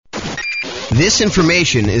This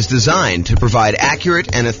information is designed to provide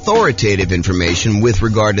accurate and authoritative information with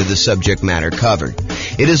regard to the subject matter covered.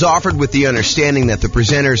 It is offered with the understanding that the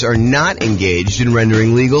presenters are not engaged in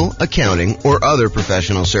rendering legal, accounting, or other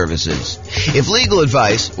professional services. If legal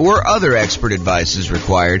advice or other expert advice is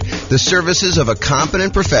required, the services of a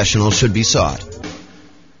competent professional should be sought.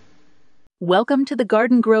 Welcome to the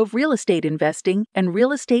Garden Grove Real Estate Investing and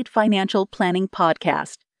Real Estate Financial Planning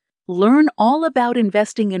Podcast. Learn all about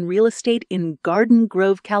investing in real estate in Garden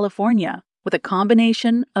Grove, California, with a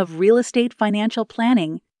combination of real estate financial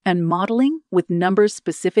planning and modeling with numbers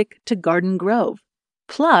specific to Garden Grove.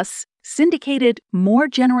 Plus, syndicated, more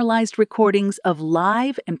generalized recordings of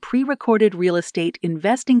live and pre-recorded real estate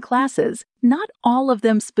investing classes, not all of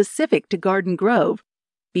them specific to Garden Grove.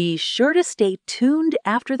 Be sure to stay tuned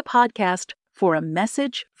after the podcast for a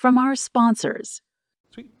message from our sponsors.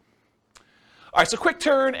 All right, so quick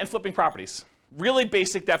turn and flipping properties. Really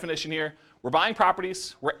basic definition here. We're buying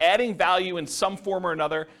properties, we're adding value in some form or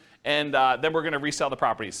another, and then we're going to resell the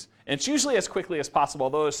properties. And it's usually as quickly as possible,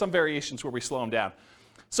 although there's some variations where we slow them down.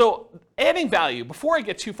 So adding value, before I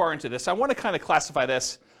get too far into this, I want to kind of classify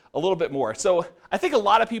this a little bit more. So I think a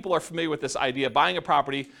lot of people are familiar with this idea of buying a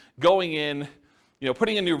property, going in,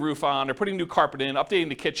 putting a new roof on or putting new carpet in, updating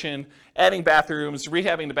the kitchen, adding bathrooms,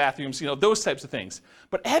 rehabbing the bathrooms, those types of things.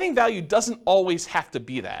 But adding value doesn't always have to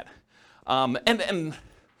be that. And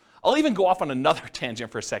I'll even go off on another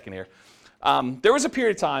tangent for a second here. There was a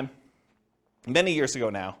period of time, many years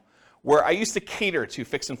ago now, where I used to cater to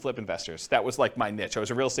fix and flip investors. That was like my niche. I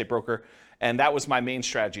was a real estate broker, and that was my main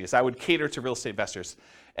strategy, is I would cater to real estate investors.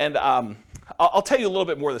 And I'll tell you a little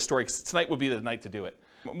bit more of the story, because tonight would be the night to do it.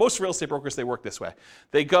 Most real estate brokers, they work this way.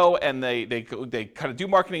 They go and they kind of do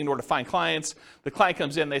marketing in order to find clients. The client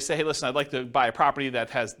comes in, they say, hey, listen, I'd like to buy a property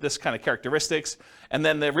that has this kind of characteristics. And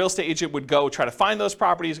then the real estate agent would go try to find those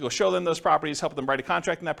properties, go show them those properties, help them write a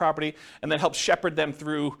contract in that property, and then help shepherd them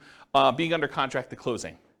through being under contract to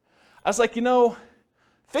closing. I was like,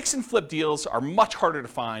 fix and flip deals are much harder to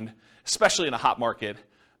find, especially in a hot market.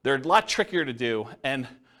 They're a lot trickier to do, and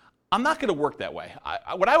I'm not going to work that way.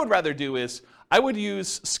 What I would rather do is I would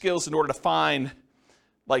use skills in order to find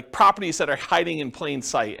properties that are hiding in plain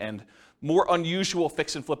sight and more unusual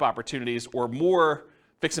fix and flip opportunities, or more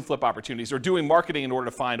fix and flip opportunities, or doing marketing in order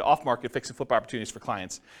to find off-market fix and flip opportunities for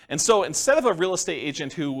clients. And so instead of a real estate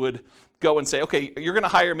agent who would go and say, okay, you're going to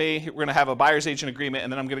hire me, we're going to have a buyer's agent agreement,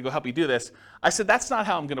 and then I'm going to go help you do this, I said, that's not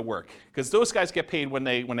how I'm going to work, because those guys get paid when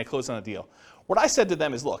they close on a deal. What I said to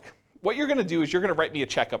them is, look, what you're going to do is you're going to write me a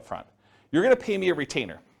check up front. You're going to pay me a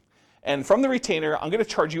retainer. And from the retainer, I'm going to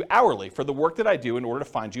charge you hourly for the work that I do in order to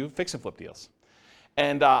find you fix and flip deals.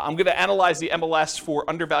 And I'm going to analyze the MLS for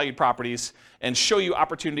undervalued properties and show you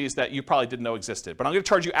opportunities that you probably didn't know existed. But I'm going to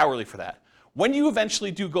charge you hourly for that. When you eventually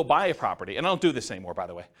do go buy a property, and I don't do this anymore, by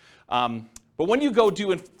the way, but when you go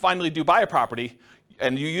do and finally do buy a property,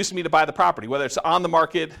 and you use me to buy the property, whether it's on the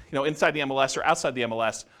market, inside the MLS or outside the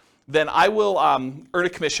MLS, then I will earn a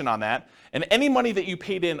commission on that. And any money that you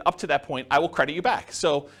paid in up to that point, I will credit you back.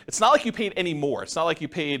 So it's not like you paid any more. It's not like you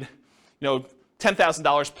paid,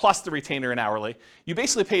 $10,000 plus the retainer and hourly. You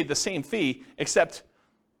basically paid the same fee, except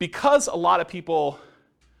because a lot of people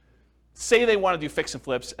say they want to do fix and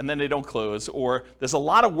flips and then they don't close, or there's a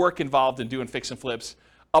lot of work involved in doing fix and flips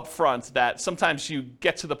up front, that sometimes you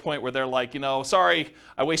get to the point where they're like, sorry,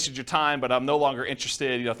 I wasted your time, but I'm no longer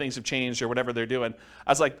interested, things have changed or whatever they're doing.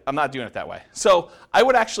 I was like, I'm not doing it that way. So I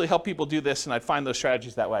would actually help people do this, and I'd find those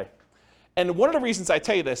strategies that way. And one of the reasons I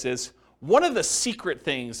tell you this is, one of the secret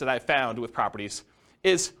things that I found with properties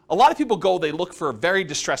is a lot of people they look for very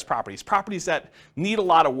distressed properties that need a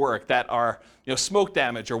lot of work, that are smoke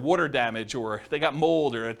damage or water damage, or they got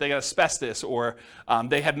mold, or they got asbestos, or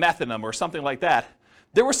they had meth in them or something like that.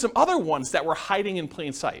 There were some other ones that were hiding in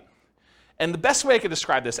plain sight. And the best way I could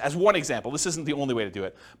describe this, as one example, this isn't the only way to do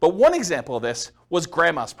it, but one example of this was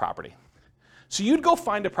grandma's property. So you'd go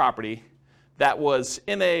find a property that was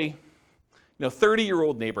in a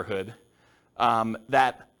 30-year-old neighborhood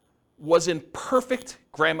that was in perfect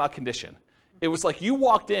grandma condition. It was like you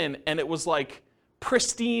walked in and it was like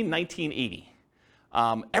pristine 1980.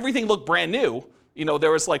 Everything looked brand new.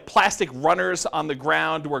 There was plastic runners on the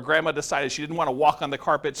ground where grandma decided she didn't want to walk on the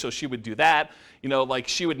carpet, so she would do that.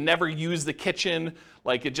 She would never use the kitchen.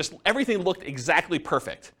 Everything looked exactly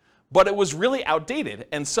perfect. But it was really outdated.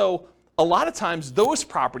 And so a lot of times those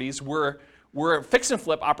properties were fix and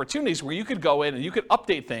flip opportunities where you could go in and you could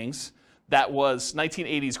update things that was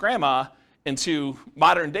 1980s grandma into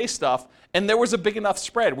modern day stuff, and there was a big enough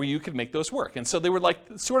spread where you could make those work. And so they were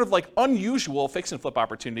sort of unusual fix and flip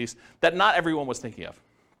opportunities that not everyone was thinking of.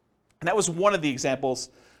 And that was one of the examples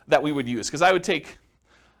that we would use. Because I would take,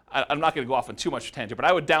 I'm not going to go off on too much tangent, but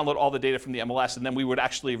I would download all the data from the MLS, and then we would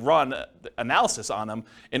actually run analysis on them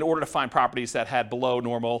in order to find properties that had below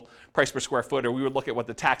normal price per square foot, or we would look at what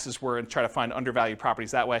the taxes were and try to find undervalued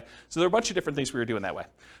properties that way. So there are a bunch of different things we were doing that way.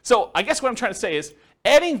 So I guess what I'm trying to say is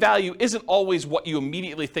adding value isn't always what you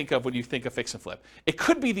immediately think of when you think of fix and flip. It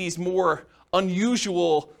could be these more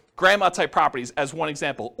unusual grandma type properties as one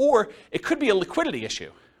example, or it could be a liquidity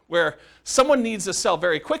issue where someone needs to sell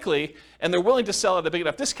very quickly and they're willing to sell at a big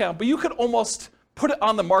enough discount, but you could almost put it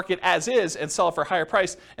on the market as is and sell it for a higher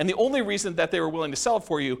price. And the only reason that they were willing to sell it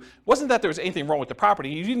for you wasn't that there was anything wrong with the property.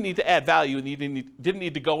 You didn't need to add value and you didn't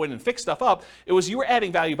need to go in and fix stuff up. It was you were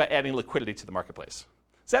adding value by adding liquidity to the marketplace.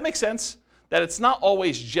 Does that make sense? That it's not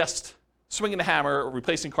always just swinging a hammer, or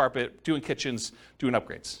replacing carpet, doing kitchens, doing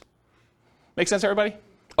upgrades. Make sense, everybody?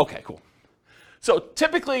 Okay, cool. So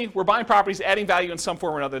typically, we're buying properties, adding value in some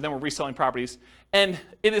form or another, then we're reselling properties, and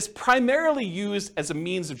it is primarily used as a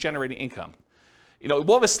means of generating income. You know,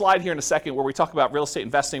 we'll have a slide here in a second where we talk about real estate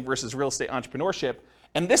investing versus real estate entrepreneurship,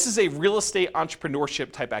 and this is a real estate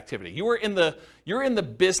entrepreneurship type activity. You're in the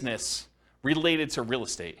business related to real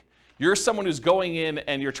estate. You're someone who's going in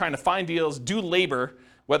and you're trying to find deals, do labor,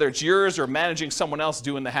 whether it's yours or managing someone else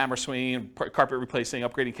doing the hammer swinging, carpet replacing,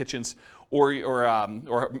 upgrading kitchens,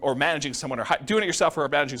 or managing someone, or doing it yourself, or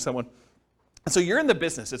managing someone. And so you're in the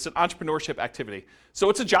business. It's an entrepreneurship activity. So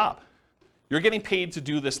it's a job. You're getting paid to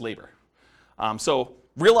do this labor. So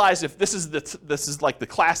realize if this is like the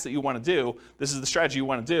class that you want to do, this is the strategy you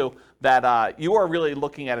want to do, that you are really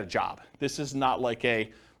looking at a job. This is not like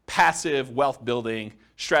a passive wealth building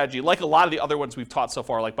strategy like a lot of the other ones we've taught so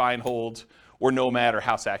far, like buy and hold, or nomad, or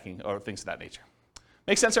house hacking, or things of that nature.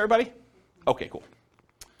 Make sense, everybody? Okay, cool.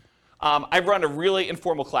 I run a really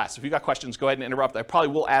informal class. If you got questions, go ahead and interrupt. I probably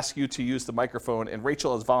will ask you to use the microphone, and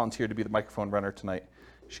Rachel has volunteered to be the microphone runner tonight.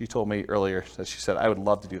 She told me earlier that she said, I would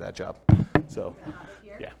love to do that job. So,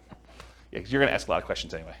 yeah, because you're going to ask a lot of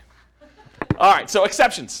questions anyway. All right, so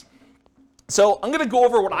exceptions. So I'm going to go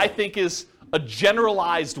over what I think is a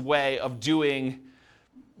generalized way of doing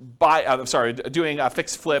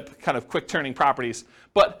fix flip, kind of quick turning properties.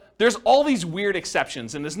 But there's all these weird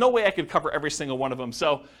exceptions, and there's no way I could cover every single one of them.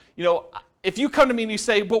 So, you know, if you come to me and you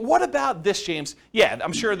say, but what about this, James? Yeah,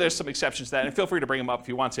 I'm sure there's some exceptions to that, and feel free to bring them up if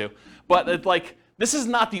you want to. But this is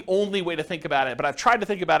not the only way to think about it, but I've tried to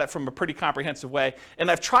think about it from a pretty comprehensive way,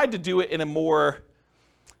 and I've tried to do it in a more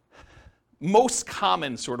most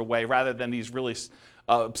common sort of way rather than these really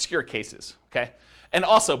obscure cases, okay? And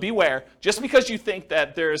also, beware, just because you think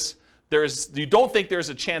that you don't think there's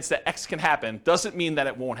a chance that X can happen, doesn't mean that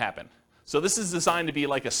it won't happen. So this is designed to be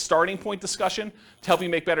like a starting point discussion to help you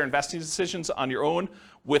make better investing decisions on your own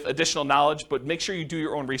with additional knowledge, but make sure you do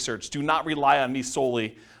your own research. Do not rely on me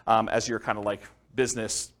solely as your kind of like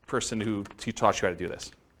business person who taught you how to do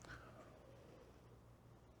this.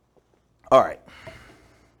 All right.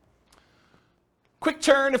 Quick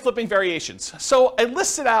turn and flipping variations. So I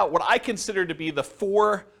listed out what I consider to be the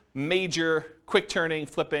 4 major quick turning,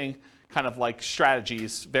 flipping kind of like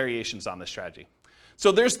strategies, variations on this strategy.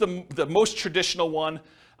 So there's the most traditional one.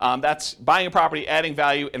 That's buying a property, adding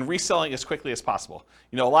value, and reselling as quickly as possible.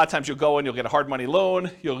 You know, a lot of times you'll go in, you'll get a hard money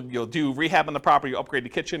loan, you'll do rehab on the property, you'll upgrade the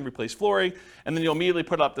kitchen, replace flooring, and then you'll immediately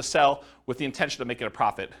put it up to sell with the intention of making a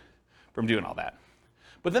profit from doing all that.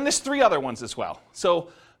 But then there's 3 other ones as well. So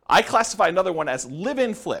I classify another one as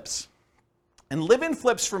live-in flips. And live-in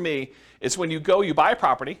flips for me is when you buy a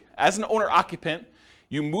property as an owner-occupant,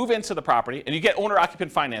 you move into the property, and you get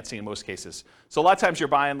owner-occupant financing in most cases. So a lot of times you're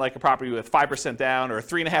buying like a property with 5% down, or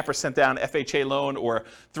 3.5% down FHA loan, or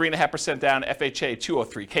 3.5% down FHA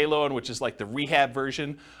 203K loan, which is like the rehab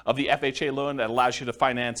version of the FHA loan that allows you to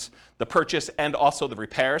finance the purchase and also the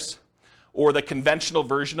repairs. Or the conventional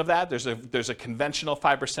version of that, there's a conventional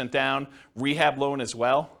 5% down rehab loan as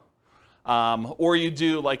well. Or you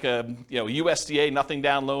do like a USDA nothing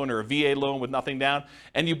down loan or a VA loan with nothing down,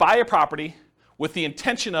 and you buy a property with the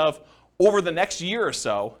intention of, over the next year or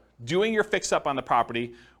so, doing your fix-up on the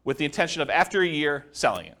property with the intention of, after a year,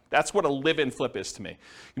 selling it. That's what a live-in flip is to me.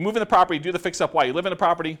 You move in the property, do the fix-up while you live in the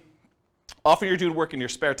property. Often you're doing work in your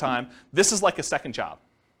spare time. This is like a second job.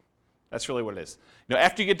 That's really what it is. You know,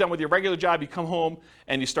 after you get done with your regular job, you come home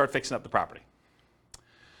and you start fixing up the property.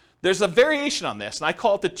 There's a variation on this, and I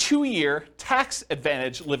call it the 2-year tax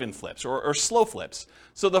advantage live-in flips, or slow flips.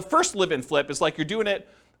 So the first live-in flip is like you're doing it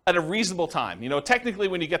at a reasonable time. You know, technically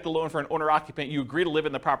when you get the loan for an owner-occupant, you agree to live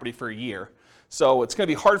in the property for a year. So it's going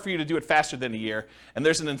to be hard for you to do it faster than a year. And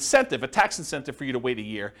there's an incentive, a tax incentive for you to wait a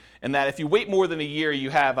year. And that if you wait more than a year, you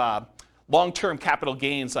have long-term capital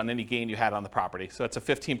gains on any gain you had on the property. So it's a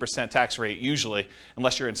 15% tax rate usually,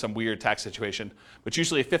 unless you're in some weird tax situation, but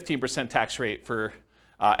usually a 15% tax rate for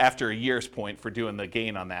after a year's point for doing the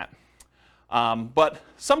gain on that. But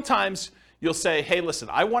sometimes you'll say, hey, listen,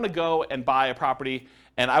 I want to go and buy a property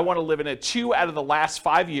and I want to live in it 2 out of the last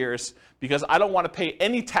 5 years because I don't want to pay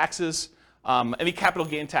any taxes, any capital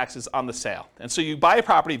gain taxes on the sale. And so you buy a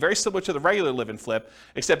property very similar to the regular live and flip,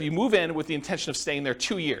 except you move in with the intention of staying there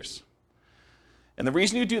 2 years. And the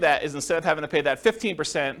reason you do that is instead of having to pay that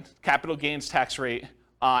 15% capital gains tax rate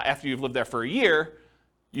after you've lived there for a year,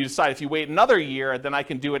 you decide if you wait another year, then I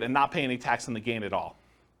can do it and not pay any tax on the gain at all.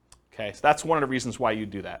 Okay, so that's one of the reasons why you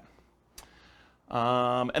do that.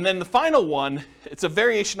 And then the final one, it's a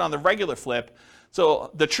variation on the regular flip.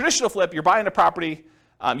 So the traditional flip, you're buying a property,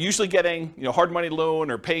 usually getting hard money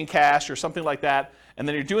loan or paying cash or something like that, and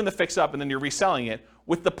then you're doing the fix up and then you're reselling it.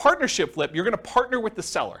 With the partnership flip, you're going to partner with the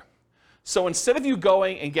seller. So instead of you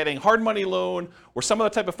going and getting hard money loan or some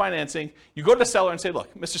other type of financing, you go to the seller and say,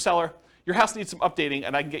 look, Mr. Seller, your house needs some updating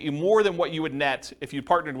and I can get you more than what you would net if you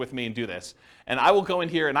partnered with me and do this. And I will go in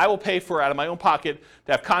here and I will pay for, out of my own pocket,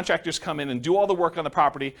 to have contractors come in and do all the work on the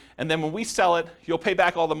property. And then when we sell it, you'll pay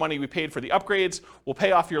back all the money we paid for the upgrades, we'll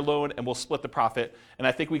pay off your loan, and we'll split the profit. And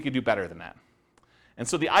I think we could do better than that. And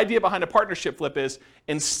so the idea behind a partnership flip is,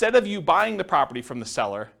 instead of you buying the property from the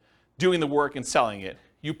seller, doing the work and selling it,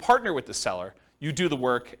 you partner with the seller, you do the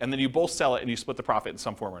work, and then you both sell it and you split the profit in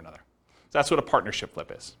some form or another. So that's what a partnership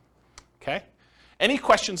flip is. Okay? Any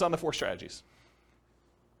questions on the 4 strategies?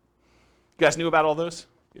 You guys knew about all those?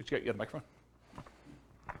 You got the microphone?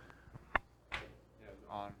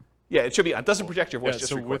 On. Yeah, it should be on. It doesn't project your voice, just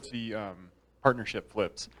so records. with the partnership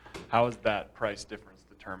flips, how is that price difference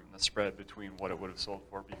determined, the spread between what it would have sold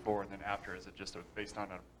for before and then after? Is it just based on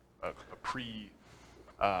a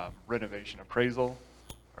pre-renovation appraisal?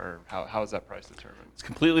 Or how is that price determined? It's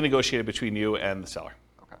completely negotiated between you and the seller.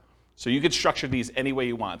 Okay. So you can structure these any way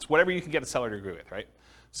you want. It's whatever you can get a seller to agree with, right?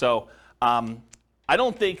 So I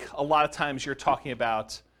don't think a lot of times you're talking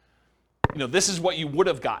about, this is what you would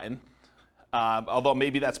have gotten, although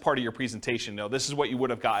maybe that's part of your presentation. This is what you would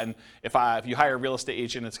have gotten if you hire a real estate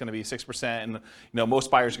agent. It's going to be 6%, and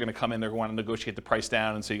most buyers are going to come in. They're going to negotiate the price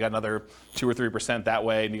down, and so you got another 2 or 3% that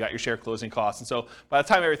way, and you got your share closing costs. And so by the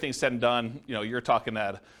time everything's said and done, you're talking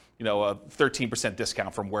at a 13%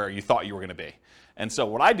 discount from where you thought you were going to be. And so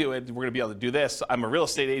what I do is we're going to be able to do this. I'm a real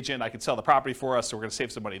estate agent. I can sell the property for us, so we're going to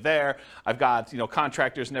save some money there. I've got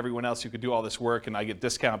contractors and everyone else who could do all this work, and I get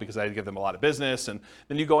discount because I give them a lot of business. And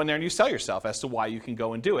then you go in there and you sell yourself as to why you can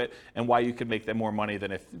go and do it and why you can make them more money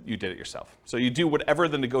than if you did it yourself. So you do whatever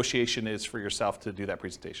the negotiation is for yourself to do that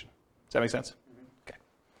presentation. Does that make sense? Okay.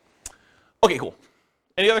 Okay, cool.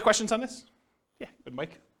 Any other questions on this? Yeah, good,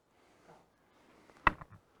 Mike.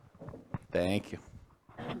 Thank you.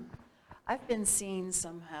 I've been seeing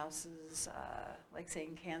some houses, like say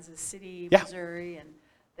in Kansas City, Yeah. Missouri, and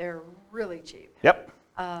they're really cheap. Yep.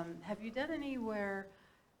 Have you done any where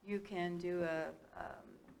you can do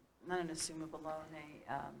not an assumable loan,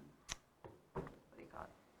 what do you call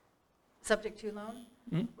it? Subject to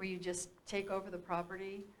loan, where you just take over the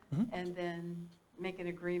property and then make an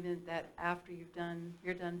agreement that after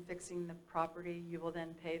you're done fixing the property, you will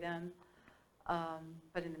then pay them.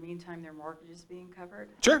 But in the meantime, their mortgage is being covered.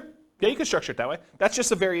 Sure. Yeah, you can structure it that way. That's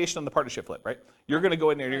just a variation on the partnership flip, right? You're going to go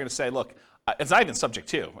in there and you're going to say, look, it's not even subject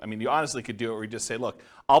to. I mean, you honestly could do it where you just say, look,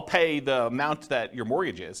 I'll pay the amount that your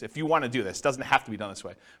mortgage is. If you want to do this, it doesn't have to be done this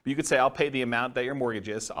way. But you could say, I'll pay the amount that your mortgage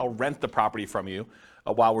is. I'll rent the property from you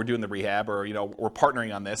while we're doing the rehab, or we're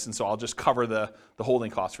partnering on this, and so I'll just cover the holding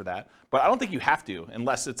costs for that. But I don't think you have to,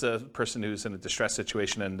 unless it's a person who's in a distressed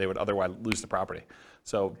situation and they would otherwise lose the property.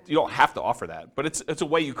 So you don't have to offer that, but it's a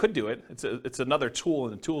way you could do it. It's another tool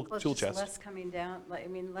in the tool Well, it's tool just chest. less coming down,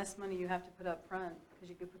 less money you have to put up front, because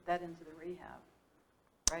you could put that into the rehab,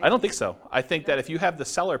 right? I don't think so. I think that if you have the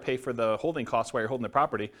seller pay for the holding costs while you're holding the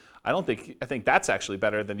property, I think that's actually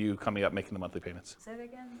better than you coming up making the monthly payments. Say that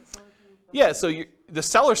again? Yeah, so the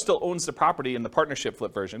seller still owns the property in the partnership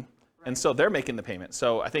flip version, and so they're making the payment.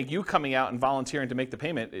 So I think you coming out and volunteering to make the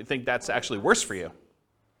payment, I think that's actually worse for you.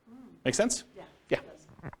 Make sense? Yeah. Yeah.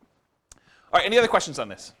 All right, any other questions on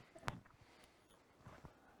this? Do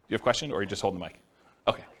you have a question, or are you just holding the mic?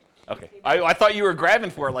 Okay. Okay. I thought you were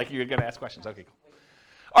grabbing for it like you were going to ask questions. Okay, cool.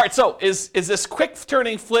 All right, so is this quick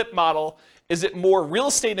turning flip model, is it more real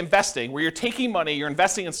estate investing where you're taking money, you're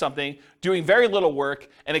investing in something, doing very little work,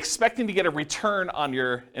 and expecting to get a return on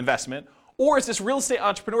your investment? Or is this real estate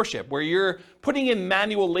entrepreneurship where you're putting in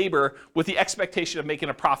manual labor with the expectation of making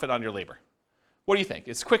a profit on your labor? What do you think?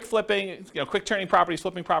 Is quick flipping, quick turning properties,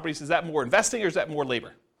 flipping properties, is that more investing or is that more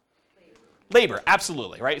labor? Labor,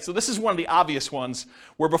 absolutely, right? So this is one of the obvious ones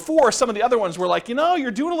where before some of the other ones were like,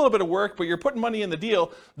 you're doing a little bit of work, but you're putting money in the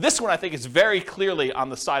deal. This one I think is very clearly on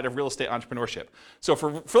the side of real estate entrepreneurship. So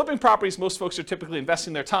for flipping properties, most folks are typically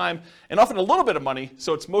investing their time and often a little bit of money,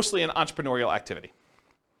 so it's mostly an entrepreneurial activity.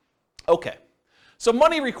 Okay, so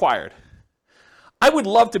money required. I would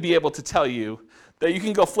love to be able to tell you that you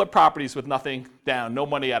can go flip properties with nothing down, no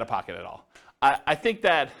money out of pocket at all. I think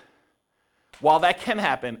that while that can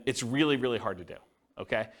happen, it's really, really hard to do,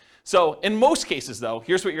 okay? So in most cases, though,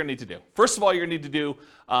 here's what you're gonna need to do. First of all, you're gonna need to do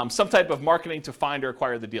some type of marketing to find or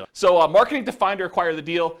acquire the deal. So marketing to find or acquire the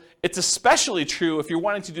deal, it's especially true if you're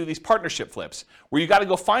wanting to do these partnership flips, where you gotta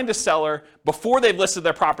go find a seller before they've listed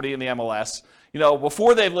their property in the MLS,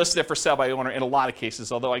 before they've listed it for sale by owner in a lot of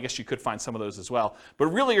cases, although I guess you could find some of those as well. But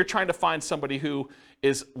really you're trying to find somebody who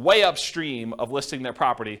is way upstream of listing their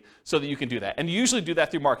property so that you can do that. And you usually do that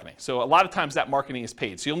through marketing. So a lot of times that marketing is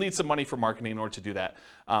paid. So you'll need some money for marketing in order to do that,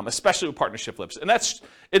 especially with partnership flips. And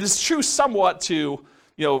it is true somewhat to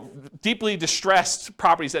deeply distressed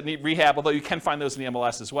properties that need rehab, although you can find those in the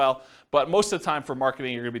MLS as well. But most of the time for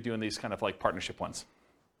marketing, you're gonna be doing these kind of like partnership ones.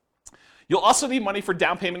 You'll also need money for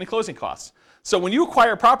down payment and closing costs. So when you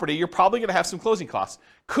acquire property, you're probably going to have some closing costs.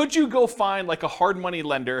 Could you go find like a hard money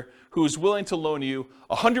lender who's willing to loan you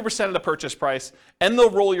 100% of the purchase price, and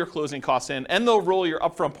they'll roll your closing costs in, and they'll roll your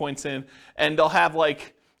upfront points in, and they'll have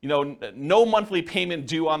no monthly payment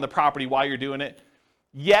due on the property while you're doing it?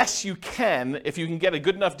 Yes, you can if you can get a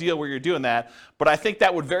good enough deal where you're doing that, but I think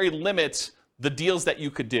that would very limit the deals that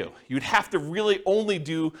you could do. You'd have to really only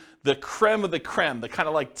do the creme of the creme, the kind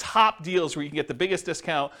of like top deals where you can get the biggest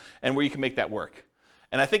discount and where you can make that work.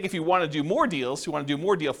 And I think if you want to do more deals, you want to do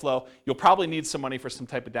more deal flow, you'll probably need some money for some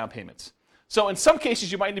type of down payments. So in some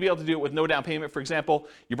cases, you might be able to do it with no down payment. For example,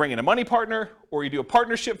 you bring in a money partner, or you do a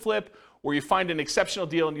partnership flip, or you find an exceptional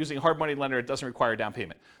deal and using a hard money lender, it doesn't require down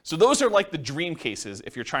payment. So those are like the dream cases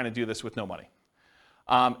if you're trying to do this with no money.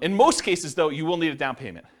 In most cases, though, you will need a down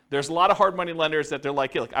payment. There's a lot of hard money lenders that they're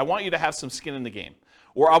like, look, I want you to have some skin in the game,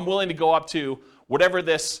 or I'm willing to go up to whatever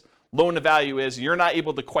this loan to value is. You're not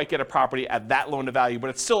able to quite get a property at that loan to value, but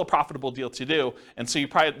it's still a profitable deal to do, and so you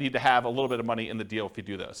probably need to have a little bit of money in the deal if you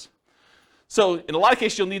do those. So in a lot of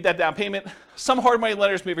cases, you'll need that down payment. Some hard money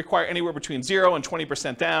lenders may require anywhere between 0 and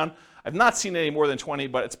 20% down. I've not seen any more than 20,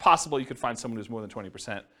 but it's possible you could find someone who's more than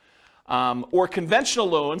 20%. Or conventional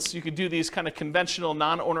loans, you could do these kind of conventional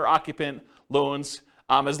non-owner occupant loans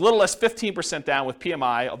as little as 15% down with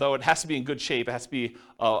PMI, although it has to be in good shape. It has to be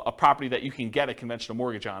a property that you can get a conventional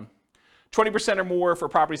mortgage on. 20% or more for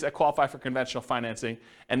properties that qualify for conventional financing,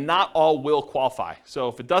 and not all will qualify. So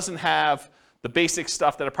if it doesn't have the basic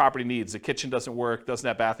stuff that a property needs, the kitchen doesn't work, doesn't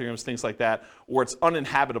have bathrooms, things like that, or it's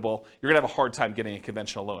uninhabitable, you're gonna have a hard time getting a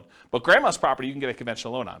conventional loan. But grandma's property, you can get a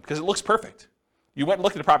conventional loan on because it looks perfect. You went and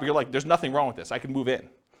looked at the property, you're like, there's nothing wrong with this, I can move in,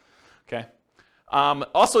 okay?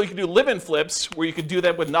 Also, you can do live-in flips where you could do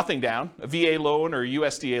that with nothing down, a VA loan or a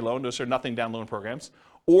USDA loan, those are nothing down loan programs,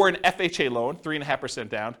 or an FHA loan, 3.5%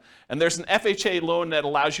 down. And there's an FHA loan that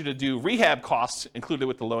allows you to do rehab costs included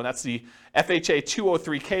with the loan. That's the FHA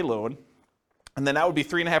 203K loan. And then that would be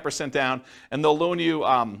 3.5% down, and they'll loan you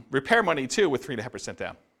repair money too with 3.5%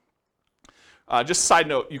 down. Just a side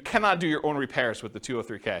note, you cannot do your own repairs with the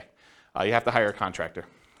 203K. You have to hire a contractor.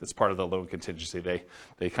 That's part of the loan contingency.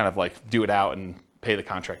 They kind of like do it out and pay the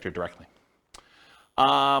contractor directly.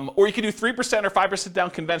 Or you can do 3% or 5% down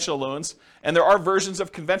conventional loans, and there are versions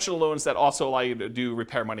of conventional loans that also allow you to do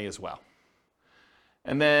repair money as well.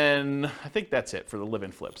 And then I think that's it for the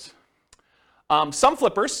live-in flips. Some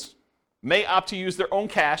flippers may opt to use their own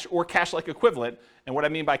cash or cash-like equivalent. And what I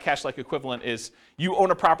mean by cash-like equivalent is you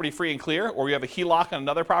own a property free and clear, or you have a HELOC on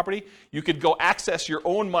another property. You could go access your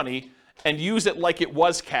own money and use it like it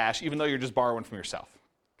was cash, even though you're just borrowing from yourself,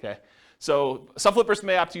 okay? So some flippers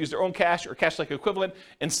may opt to use their own cash or cash-like equivalent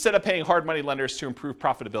instead of paying hard money lenders to improve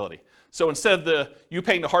profitability. So instead of you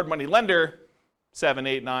paying the hard money lender 7,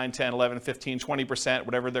 8, 9, 10, 11, 15, 20%,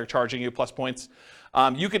 whatever they're charging you plus points,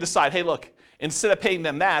 you could decide, hey, look, instead of paying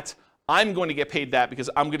them that, I'm going to get paid that because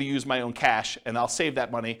I'm going to use my own cash and I'll save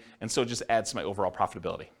that money, and so it just adds to my overall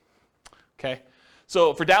profitability, okay?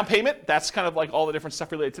 So for down payment, that's kind of like all the different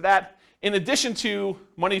stuff related to that. In addition to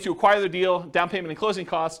money to acquire the deal, down payment and closing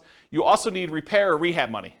costs, you also need repair or rehab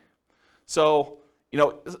money. So,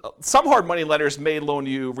 some hard money lenders may loan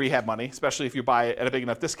you rehab money, especially if you buy it at a big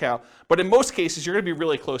enough discount. But in most cases, you're going to be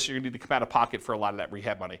really close. You're going to need to come out of pocket for a lot of that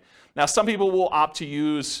rehab money. Now, some people will opt to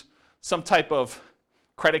use some type of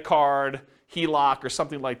credit card, HELOC, or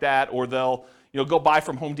something like that, or they'll go buy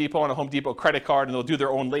from Home Depot on a Home Depot credit card, and they'll do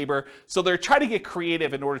their own labor. So they're trying to get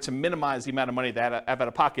creative in order to minimize the amount of money they have out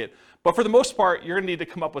of pocket. But for the most part, you're going to need to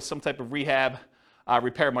come up with some type of rehab,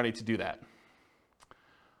 repair money to do that.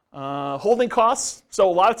 Holding costs. So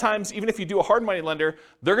a lot of times, even if you do a hard money lender,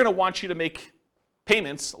 they're going to want you to make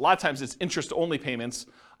payments. A lot of times it's interest-only payments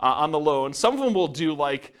on the loan. Some of them will do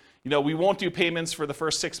like, we won't do payments for the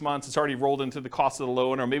first 6 months. It's already rolled into the cost of the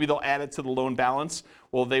loan, or maybe they'll add it to the loan balance.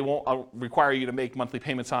 Well, they won't require you to make monthly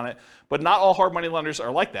payments on it. But not all hard money lenders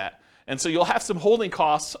are like that. And so you'll have some holding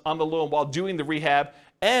costs on the loan while doing the rehab.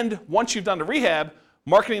 And once you've done the rehab,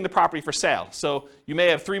 marketing the property for sale. So you may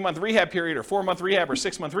have 3-month rehab period, or 4-month rehab, or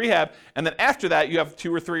 6-month rehab. And then after that, you have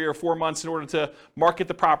 2 or 3 or 4 months in order to market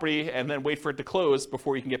the property and then wait for it to close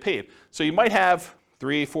before you can get paid. So you might have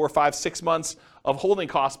 3, 4, 5, 6 months of holding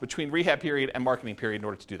costs between rehab period and marketing period in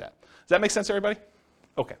order to do that. Does that make sense, everybody?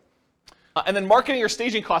 Okay. And then marketing or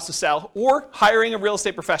staging costs to sell, or hiring a real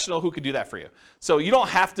estate professional who could do that for you. So you don't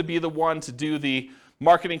have to be the one to do the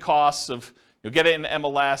marketing costs of, get it in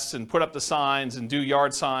MLS and put up the signs and do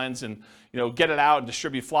yard signs and get it out and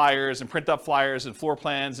distribute flyers and print up flyers and floor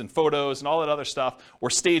plans and photos and all that other stuff, or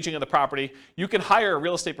staging of the property. You can hire a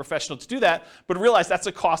real estate professional to do that, but realize that's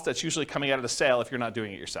a cost that's usually coming out of the sale if you're not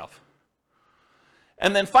doing it yourself.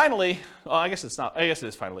 And then finally, I guess it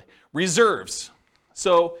is finally, reserves.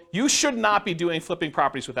 So you should not be doing flipping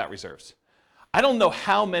properties without reserves. I don't know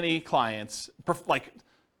how many clients, like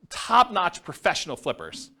top-notch professional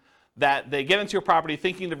flippers, that they get into a property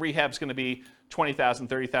thinking the rehab's going to be $20,000,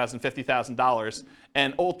 $30,000, $50,000,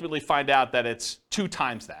 and ultimately find out that it's 2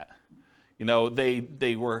 times that.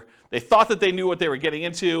 They thought that they knew what they were getting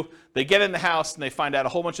into. They get in the house and they find out a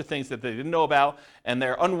whole bunch of things that they didn't know about, and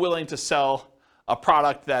they're unwilling to sell a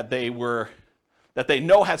product that they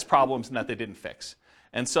know has problems and that they didn't fix.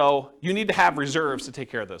 And so you need to have reserves to take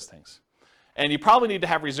care of those things. And you probably need to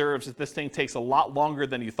have reserves if this thing takes a lot longer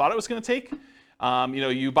than you thought it was going to take.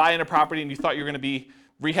 You buy in a property and you thought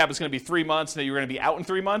rehab is going to be 3 months, and that you're going to be out in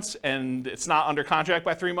 3 months, and it's not under contract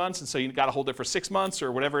by 3 months, and so you got to hold it for 6 months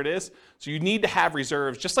or whatever it is. So you need to have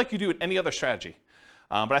reserves, just like you do with any other strategy.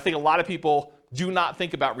 But I think a lot of people do not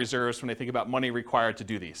think about reserves when they think about money required to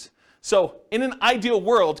do these. So in an ideal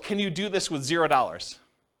world, can you do this with $0?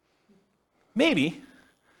 Maybe.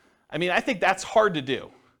 I think that's hard to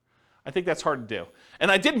do.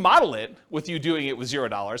 And I did model it with you doing it with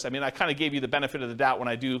 $0. I kind of gave you the benefit of the doubt when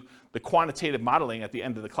I do the quantitative modeling at the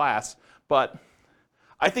end of the class, but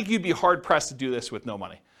I think you'd be hard-pressed to do this with no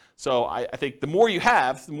money. So I think the more you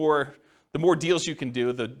have, the more deals you can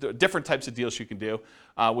do, the different types of deals you can do,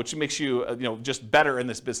 which makes you just better in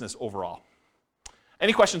this business overall.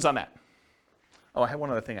 Any questions on that? Oh, I have one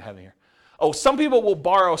other thing I have in here. Oh, some people will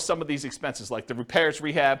borrow some of these expenses, like the repairs,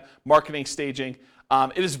 rehab, marketing, staging.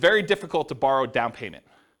 It is very difficult to borrow down payment.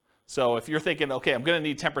 So if you're thinking, okay, I'm going to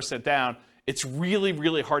need 10% down, it's really,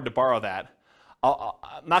 really hard to borrow that. I'm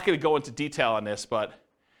not going to go into detail on this, but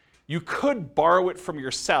you could borrow it from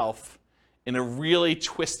yourself in a really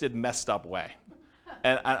twisted, messed up way.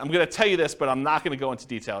 And I'm going to tell you this, but I'm not going to go into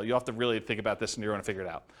detail. You'll have to really think about this and you're going to figure it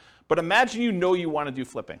out. But imagine you want to do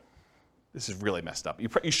flipping. This is really messed up.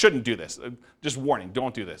 You shouldn't do this. Just warning,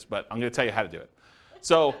 don't do this, but I'm going to tell you how to do it.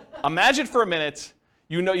 So imagine for a minute,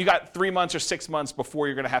 you got 3 months or 6 months before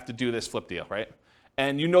you're going to have to do this flip deal, right?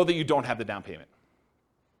 And you know that you don't have the down payment.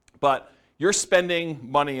 But you're spending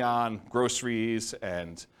money on groceries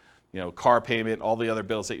and car payment, all the other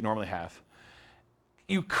bills that you normally have.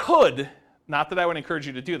 You could, not that I would encourage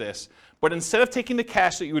you to do this, but instead of taking the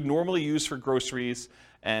cash that you would normally use for groceries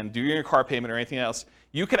and do your car payment or anything else,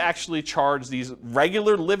 you could actually charge these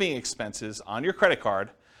regular living expenses on your credit card,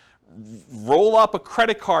 roll up a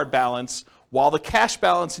credit card balance while the cash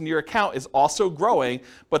balance in your account is also growing,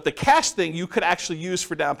 but the cash thing you could actually use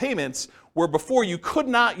for down payments, where before you could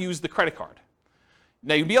not use the credit card.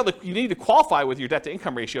 Now you need to qualify with your debt to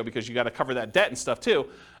income ratio because you got to cover that debt and stuff too.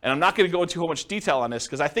 And I'm not going to go into too much detail on this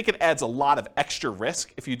because I think it adds a lot of extra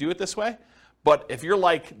risk if you do it this way. But if you're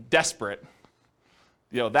like desperate,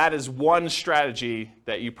 that is one strategy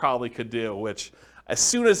that you probably could do, which as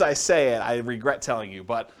soon as I say it, I regret telling you.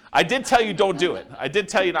 But I did tell you don't do it. I did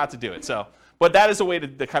tell you not to do it. But that is a way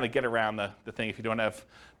to kind of get around the thing if you don't have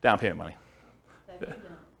down payment money. Have you done it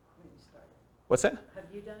when you started? What's that? Have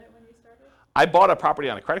you done it when you started? I bought a property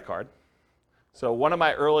on a credit card. So one of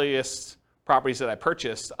my earliest properties that I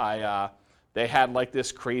purchased, they had like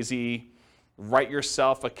this crazy write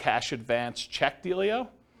yourself a cash advance check dealio.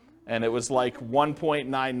 And it was like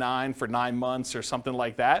 1.99 for 9 months or something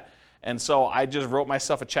like that. And so I just wrote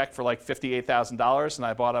myself a check for like $58,000 and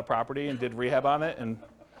I bought a property and did rehab on it. And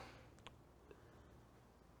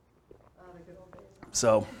The good old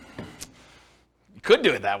So you could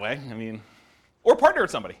do it that way. I mean, or partner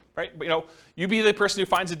with somebody, right? But, you be the person who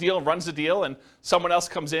finds a deal and runs the deal, and someone else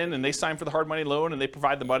comes in and they sign for the hard money loan and they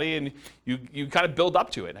provide the money, and you kind of build up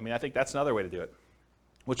to it. I mean, I think that's another way to do it,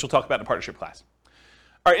 which we'll talk about in the partnership class.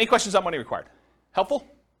 All right, any questions on money required? Helpful?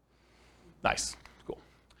 Nice, cool.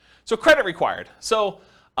 So credit required. So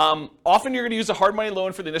often you're going to use a hard money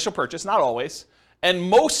loan for the initial purchase, not always. And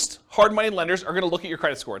most hard money lenders are going to look at your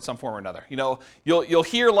credit score in some form or another. You'll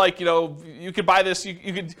hear like, you could buy this.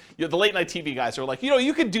 You could. The late night TV guys are like,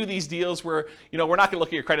 you could do these deals where, we're not going to look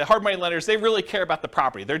at your credit. Hard money lenders, they really care about the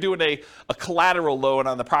property. They're doing a collateral loan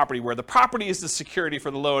on the property where the property is the security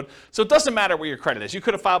for the loan. So it doesn't matter where your credit is. You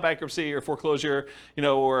could have filed bankruptcy or foreclosure,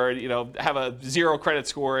 or have a 0 credit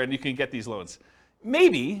score and you can get these loans.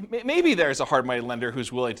 Maybe there's a hard money lender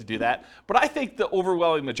who's willing to do that, but I think the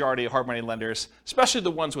overwhelming majority of hard money lenders, especially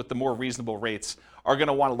the ones with the more reasonable rates, are going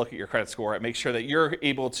to want to look at your credit score and make sure that you're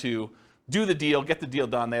able to do the deal, get the deal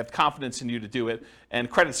done. They have confidence in you to do it, and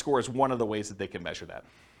credit score is one of the ways that they can measure that.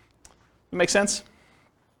 Make sense?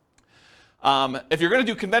 If you're going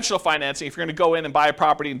to do conventional financing, if you're going to go in and buy a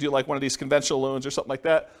property and do like one of these conventional loans or something like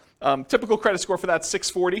that, typical credit score for that's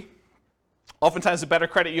 640. Oftentimes, the better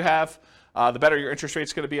credit you have, the better your interest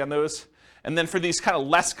rate's going to be on those. And then for these kind of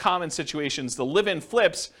less common situations, the live-in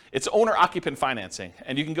flips, it's owner-occupant financing.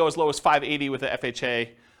 And you can go as low as 580 with the FHA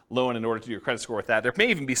loan in order to do your credit score with that. There may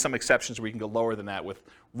even be some exceptions where you can go lower than that with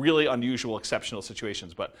really unusual, exceptional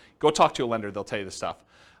situations. But go talk to a lender. They'll tell you this stuff.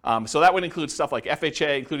 So that would include stuff like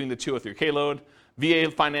FHA, including the 203K loan, VA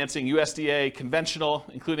financing, USDA, conventional,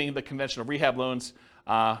 including the conventional rehab loans,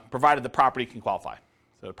 provided the property can qualify.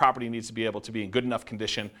 So the property needs to be able to be in good enough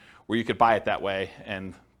condition where you could buy it that way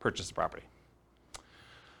and purchase the property.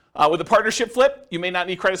 With a partnership flip, you may not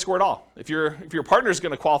need credit score at all. If your partner is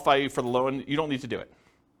going to qualify you for the loan, you don't need to do it.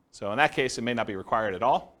 So in that case, it may not be required at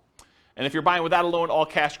all. And if you're buying without a loan, all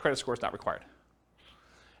cash, credit score is not required.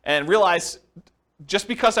 And realize, just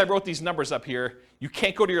because I wrote these numbers up here, you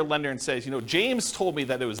can't go to your lender and say, James told me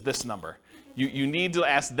that it was this number. You need to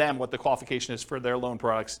ask them what the qualification is for their loan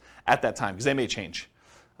products at that time, because they may change.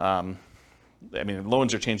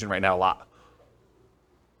 Loans are changing right now a lot.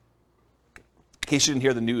 In case you didn't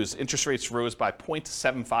hear the news, interest rates rose by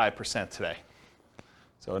 0.75% today.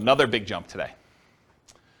 So another big jump today.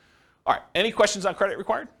 All right, any questions on credit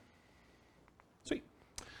required? Sweet.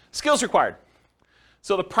 Skills required.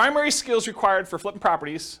 So the primary skills required for flipping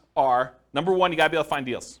properties are, number one, you got to be able to find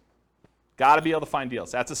deals. Got to be able to find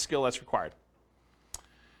deals. That's a skill that's required.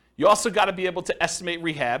 You also got to be able to estimate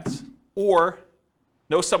rehabs or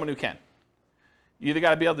know someone who can. You either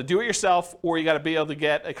got to be able to do it yourself or you got to be able to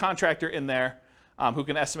get a contractor in there who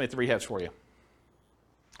can estimate the rehabs for you.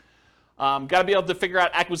 Got to be able to figure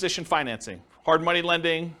out acquisition financing, hard money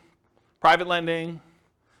lending, private lending,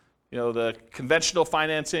 the conventional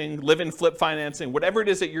financing, live-in flip financing, whatever it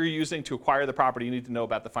is that you're using to acquire the property, you need to know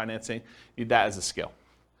about the financing. You need that as a skill.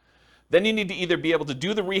 Then you need to either be able to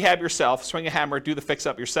do the rehab yourself, swing a hammer, do the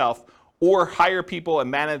fix-up yourself, or hire people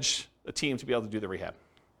and manage a team to be able to do the rehab.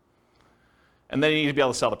 And then you need to be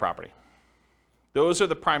able to sell the property. Those are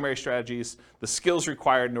the primary strategies, the skills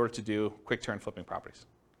required in order to do quick turn flipping properties.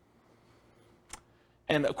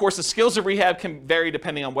 And of course, the skills of rehab can vary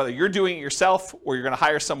depending on whether you're doing it yourself or you're going to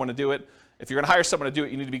hire someone to do it. If you're going to hire someone to do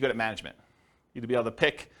it, you need to be good at management. You need to be able to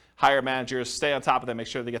pick, hire managers, stay on top of them, make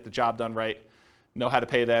sure they get the job done right, know how to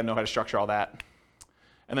pay them, know how to structure all that.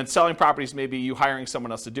 And then selling properties may be you hiring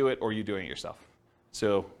someone else to do it or you doing it yourself.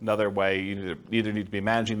 So another way, you either need to be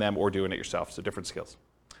managing them or doing it yourself. So different skills.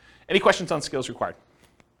 Any questions on skills required?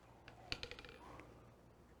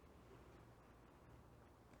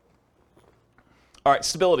 All right,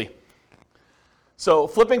 stability. So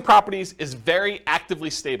flipping properties is very actively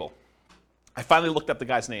stable. I finally looked up the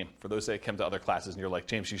guy's name, for those that came to other classes and you're like,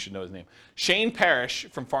 James, you should know his name. Shane Parrish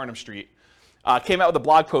from Farnham Street came out with a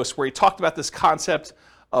blog post where he talked about this concept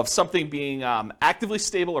of something being actively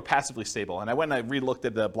stable or passively stable. And I went and I re-looked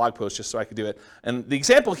at the blog post just so I could do it. And the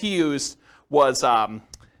example he used was a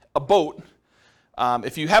boat.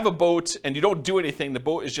 If you have a boat and you don't do anything, the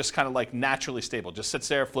boat is just kind of like naturally stable. Just sits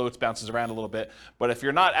there, floats, bounces around a little bit. But if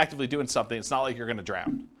you're not actively doing something, it's not like you're going to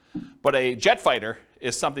drown. But a jet fighter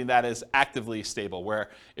is something that is actively stable, where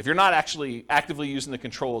if you're not actually actively using the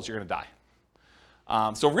controls, you're going to die.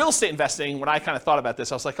 So real estate investing, when I kind of thought about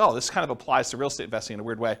this, I was like, oh, this kind of applies to real estate investing in a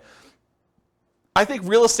weird way. I think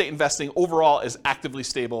real estate investing overall is actively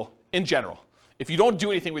stable in general. If you don't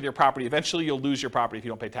do anything with your property, eventually you'll lose your property if you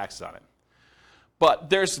don't pay taxes on it. But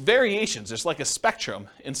there's variations. There's like a spectrum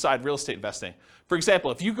inside real estate investing. For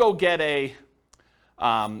example, if you go get a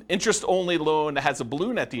interest-only loan that has a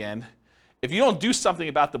balloon at the end, if you don't do something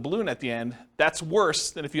about the balloon at the end, that's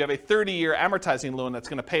worse than if you have a 30-year amortizing loan that's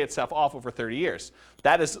going to pay itself off over 30 years.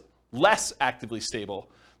 That is less actively stable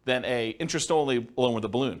than a interest-only loan with a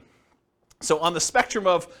balloon. So on the spectrum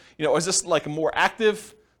of, is this like a more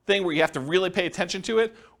active thing where you have to really pay attention to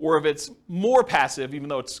it, or if it's more passive, even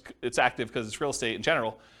though it's active because it's real estate in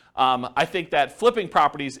general, I think that flipping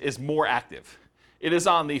properties is more active. It is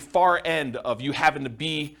on the far end of you having to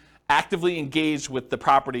be actively engaged with the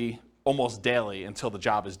property almost daily until the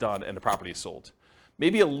job is done and the property is sold.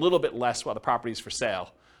 Maybe a little bit less while the property is for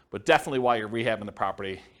sale, but definitely while you're rehabbing the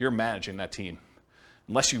property, you're managing that team.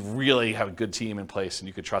 Unless you really have a good team in place and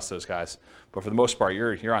you could trust those guys. But for the most part,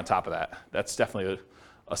 you're on top of that. That's definitely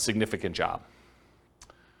a significant job.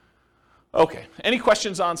 Okay, any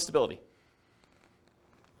questions on stability?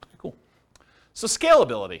 Cool. So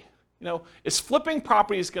scalability. Is flipping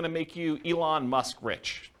properties going to make you Elon Musk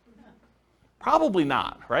rich? Probably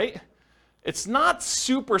not, right? It's not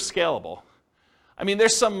super scalable. I mean,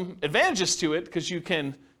 there's some advantages to it because you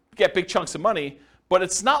can get big chunks of money, but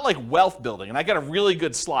it's not like wealth building. And I got a really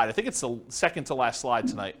good slide. I think it's the second to last slide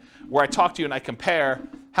tonight, where I talk to you and I compare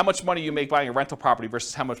how much money you make buying a rental property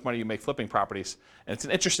versus how much money you make flipping properties. And it's an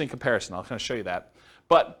interesting comparison. I'll kind of show you that.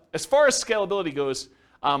 But as far as scalability goes,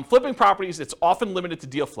 flipping properties, it's often limited to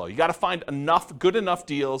deal flow. You got to find good enough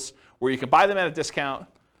deals where you can buy them at a discount,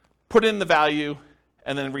 put in the value,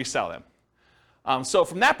 and then resell them. So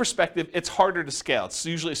from that perspective, it's harder to scale. It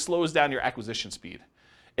usually slows down your acquisition speed.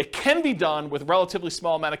 It can be done with relatively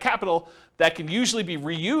small amount of capital that can usually be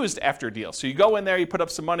reused after a deal. So you go in there, you put up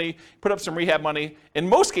some money, put up some rehab money. In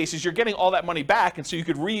most cases, you're getting all that money back, and so you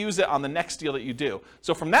could reuse it on the next deal that you do.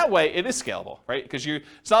 So from that way, it is scalable, right? Because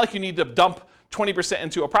it's not like you need to dump 20%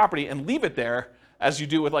 into a property and leave it there as you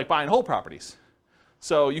do with like buy and hold properties.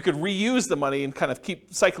 So you could reuse the money and kind of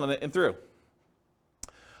keep cycling it in through.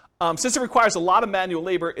 Since it requires a lot of manual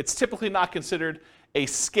labor, it's typically not considered a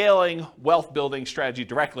scaling wealth building strategy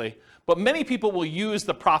directly, but many people will use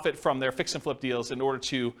the profit from their fix and flip deals in order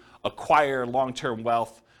to acquire long-term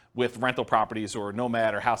wealth with rental properties or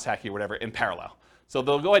nomad or house hacking or whatever in parallel. So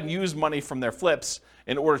they'll go ahead and use money from their flips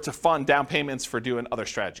in order to fund down payments for doing other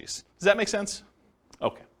strategies. Does that make sense?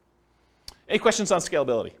 Okay. Any questions on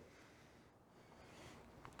scalability?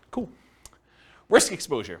 Cool. Risk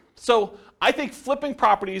exposure. So I think flipping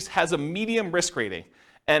properties has a medium risk rating.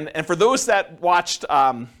 And for those that watched,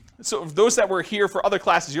 so those that were here for other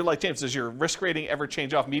classes, you're like, James, does your risk rating ever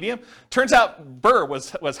change off medium? Turns out Burr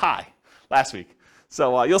was high last week.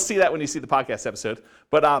 So you'll see that when you see the podcast episode.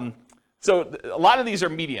 But so a lot of these are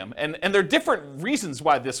medium. And there are different reasons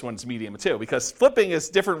why this one's medium too, because flipping is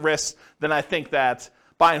different risks than I think that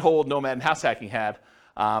buy and hold, nomad, and house hacking had.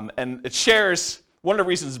 And it shares. One of the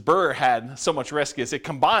reasons Burr had so much risk is it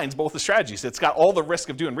combines both the strategies. It's got all the risk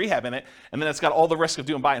of doing rehab in it, and then it's got all the risk of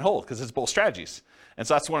doing buy and hold because it's both strategies. And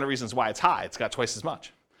so that's one of the reasons why it's high. It's got twice as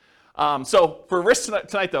much. So for risk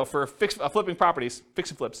tonight though, for flipping properties,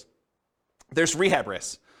 fix and flips, there's rehab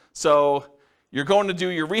risks. So you're going to do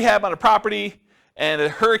your rehab on a property, and a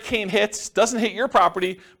hurricane hits, doesn't hit your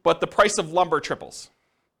property, but the price of lumber triples.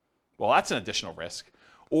 Well, that's an additional risk.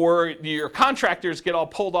 Or your contractors get all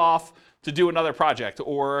pulled off to do another project,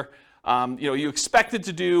 or you expected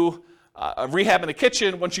to do a rehab in a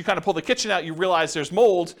kitchen. Once you kind of pull the kitchen out, you realize there's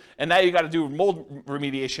mold, and now you got to do mold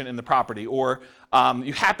remediation in the property. Or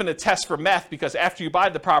you happen to test for meth because after you buy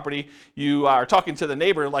the property, you are talking to the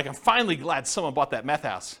neighbor like, I'm finally glad someone bought that meth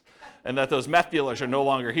house, and that those meth dealers are no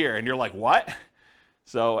longer here. And you're like, what?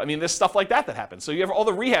 So I mean, there's stuff like that happens. So you have all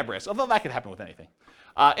the rehab risks, although that could happen with anything.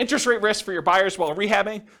 Interest rate risk for your buyers while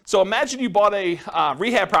rehabbing. So imagine you bought a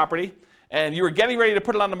rehab property, and you were getting ready to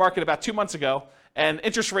put it on the market about 2 months ago, and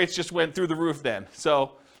interest rates just went through the roof then.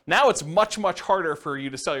 So now it's much, much harder for you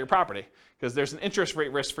to sell your property because there's an interest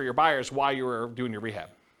rate risk for your buyers while you were doing your rehab.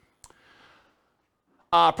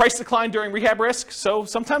 Price decline during rehab risk. So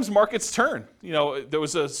sometimes markets turn. There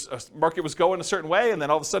was a market was going a certain way, and then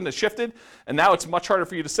all of a sudden it shifted, and now it's much harder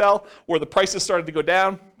for you to sell, or the prices started to go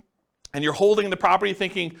down. And you're holding the property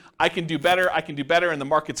thinking, I can do better, and the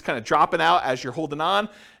market's kind of dropping out as you're holding on.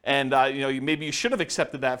 And maybe you should have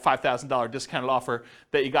accepted that $5,000 discounted offer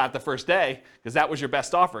that you got the first day, because that was your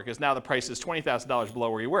best offer, because now the price is $20,000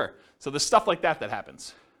 below where you were. So there's stuff like that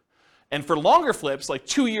happens. And for longer flips, like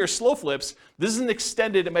 2-year slow flips, this is an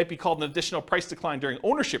extended, it might be called an additional price decline during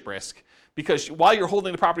ownership risk, because while you're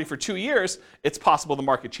holding the property for 2 years, it's possible the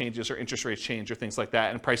market changes or interest rates change or things like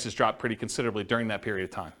that, and prices drop pretty considerably during that period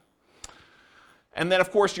of time. And then,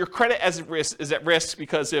 of course, your credit is at risk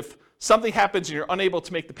because if something happens and you're unable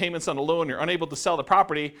to make the payments on the loan, you're unable to sell the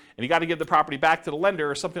property, and you got to give the property back to the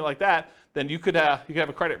lender or something like that, then you could have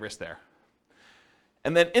a credit risk there.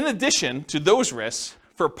 And then in addition to those risks,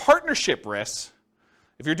 for partnership risks,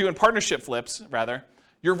 if you're doing partnership flips, rather,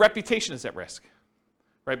 your reputation is at risk,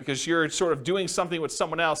 right? Because you're sort of doing something with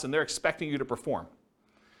someone else and they're expecting you to perform.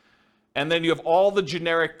 And then you have all the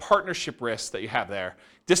generic partnership risks that you have there.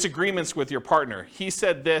 Disagreements with your partner. He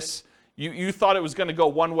said this, you thought it was going to go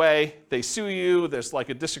one way, they sue you, there's like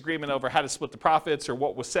a disagreement over how to split the profits or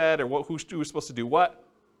what was said or who was supposed to do what.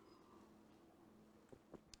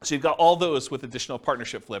 So you've got all those with additional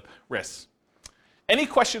partnership flip risks. Any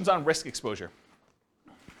questions on risk exposure?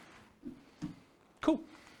 Cool.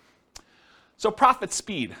 So profit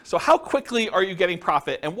speed. So how quickly are you getting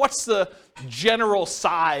profit, and what's the general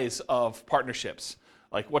size of partnerships?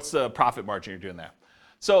 Like what's the profit margin you're doing there?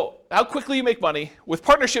 So how quickly you make money. With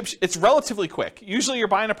partnerships, it's relatively quick. Usually you're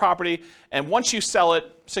buying a property, and once you sell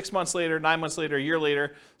it, 6 months later, 9 months later, a year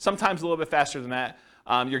later, sometimes a little bit faster than that,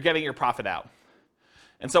 you're getting your profit out.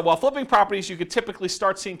 And so while flipping properties, you could typically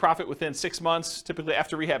start seeing profit within 6 months, typically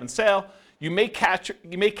after rehab and sale. You may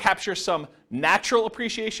capture some natural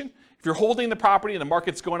appreciation. If you're holding the property and the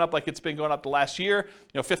market's going up like it's been going up the last year,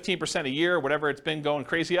 15% a year, whatever it's been going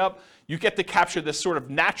crazy up, you get to capture this sort of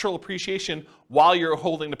natural appreciation while you're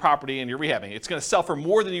holding the property and you're rehabbing. It's going to sell for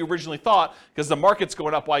more than you originally thought because the market's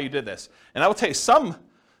going up while you did this. And I will tell you,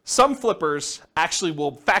 some flippers actually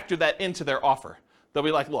will factor that into their offer. They'll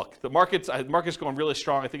be like, look, the market's going really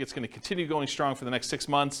strong. I think it's going to continue going strong for the next 6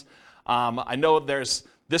 months. I know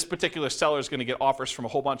this particular seller is going to get offers from a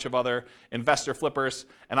whole bunch of other investor flippers,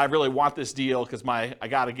 and I really want this deal because I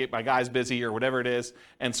got to get my guys busy or whatever it is.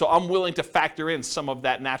 And so I'm willing to factor in some of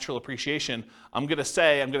that natural appreciation. I'm going to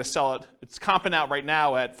sell it. It's comping out right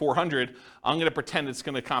now at 400. I'm going to pretend it's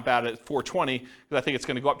going to comp out at 420 because I think it's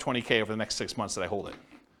going to go up 20K over the next 6 months that I hold it.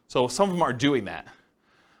 So some of them are doing that.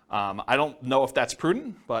 I don't know if that's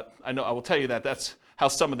prudent, but I will tell you that that's how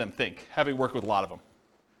some of them think, having worked with a lot of them.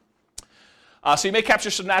 So you may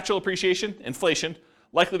capture some natural appreciation, inflation,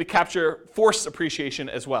 likely to capture forced appreciation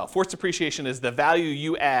as well. Forced appreciation is the value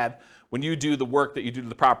you add when you do the work that you do to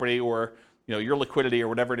the property or your liquidity or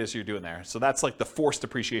whatever it is you're doing there. So that's like the forced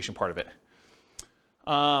appreciation part of it.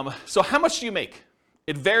 So how much do you make?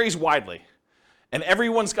 It varies widely, and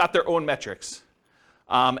everyone's got their own metrics.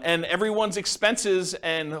 And everyone's expenses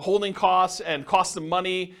and holding costs and costs of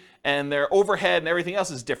money and their overhead and everything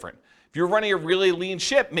else is different. If you're running a really lean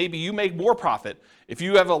ship, maybe you make more profit. If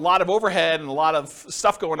you have a lot of overhead and a lot of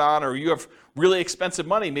stuff going on, or you have really expensive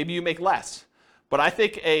money, maybe you make less. But I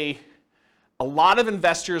think a lot of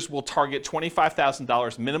investors will target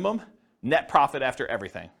 $25,000 minimum net profit after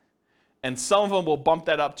everything. And some of them will bump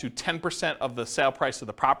that up to 10% of the sale price of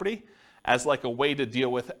the property as like a way to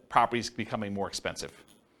deal with properties becoming more expensive.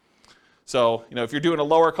 So, if you're doing a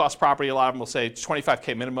lower cost property, a lot of them will say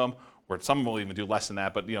 $25K minimum, or some will even do less than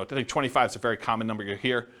that, but I think 25 is a very common number you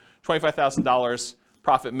hear. $25,000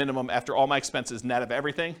 profit minimum after all my expenses net of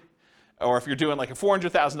everything. Or if you're doing like a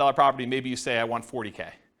 $400,000 property, maybe you say I want 40K.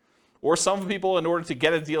 Or some people, in order to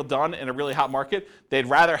get a deal done in a really hot market, they'd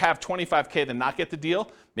rather have 25K than not get the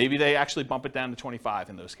deal. Maybe they actually bump it down to 25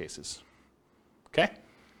 in those cases. Okay?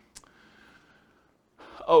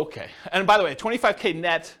 Okay, and by the way, 25K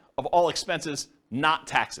net of all expenses, not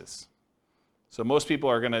taxes. So most people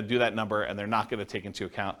are going to do that number, and they're not going to take into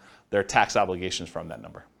account their tax obligations from that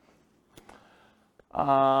number.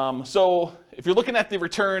 So if you're looking at the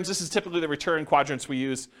returns, this is typically the return quadrants we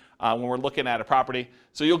use when we're looking at a property.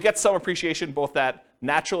 So you'll get some appreciation, both that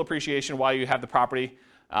natural appreciation while you have the property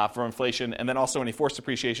from inflation, and then also any forced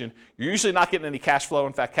appreciation. You're usually not getting any cash flow.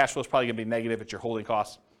 In fact, cash flow is probably going to be negative at your holding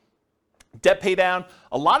costs. Debt pay down,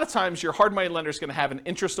 a lot of times your hard money lender is going to have an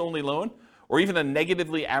interest-only loan or even a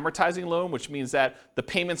negatively amortizing loan, which means that the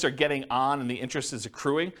payments are getting on and the interest is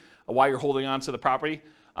accruing while you're holding on to the property.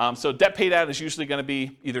 So debt pay down is usually going to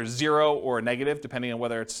be either zero or a negative, depending on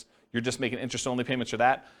whether you're just making interest-only payments or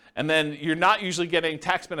that. And then you're not usually getting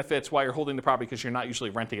tax benefits while you're holding the property because you're not usually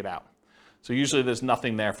renting it out. So usually there's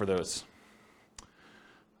nothing there for those.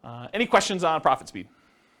 Any questions on profit speed?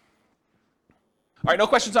 All right, no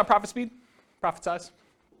questions on profit speed? Profit size?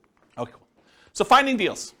 Okay, cool. So finding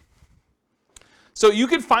deals. So you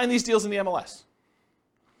can find these deals in the MLS.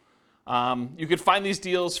 You could find these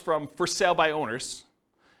deals from for sale by owners.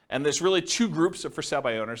 And there's really two groups of for sale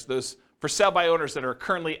by owners. Those for sale by owners that are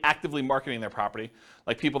currently actively marketing their property,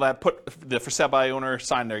 like people that put the for sale by owner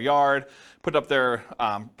sign their yard, put up their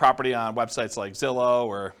property on websites like Zillow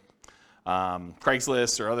or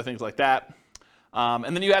Craigslist or other things like that.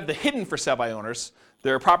 And then you have the hidden for sale by owners.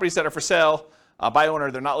 There are properties that are for sale by owner.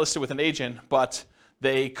 They're not listed with an agent, but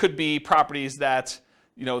they could be properties that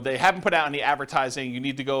they haven't put out any advertising. You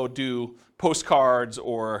need to go do postcards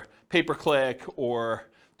or pay-per-click or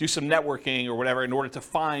do some networking or whatever in order to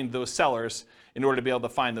find those sellers, in order to be able to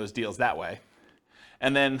find those deals that way.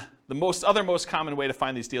 And then the other most common way to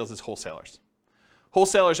find these deals is wholesalers.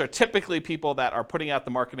 Wholesalers are typically people that are putting out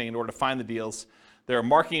the marketing in order to find the deals. They're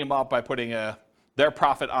marking them up by putting their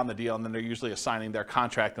profit on the deal, and then they're usually assigning their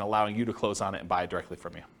contract and allowing you to close on it and buy it directly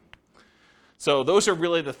from you. So those are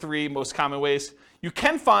really the three most common ways. You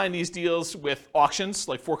can find these deals with auctions,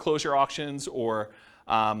 like foreclosure auctions or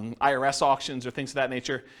IRS auctions or things of that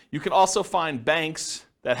nature. You can also find banks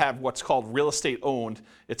that have what's called real estate owned.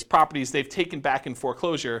 It's properties they've taken back in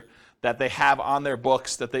foreclosure that they have on their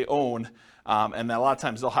books that they own. And a lot of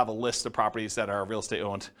times they'll have a list of properties that are real estate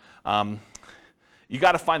owned. You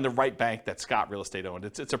got to find the right bank that's got real estate owned.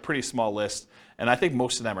 It's a pretty small list, and I think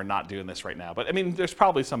most of them are not doing this right now. But I mean, there's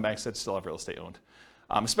probably some banks that still have real estate owned,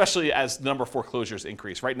 especially as the number of foreclosures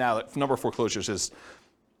increase. Right now, the number of foreclosures is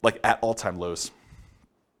like at all-time lows.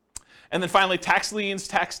 And then finally, tax liens,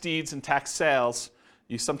 tax deeds, and tax sales.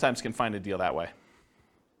 You sometimes can find a deal that way.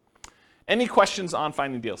 Any questions on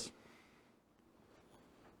finding deals?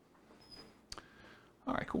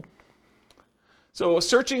 All right, cool. So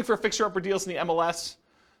searching for fixer-upper deals in the MLS.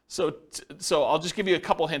 So I'll just give you a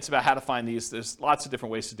couple hints about how to find these. There's lots of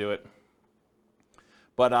different ways to do it.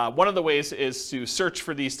 But one of the ways is to search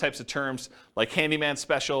for these types of terms like handyman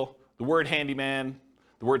special, the word handyman,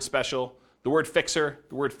 the word special, the word fixer,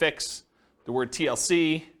 the word fix, the word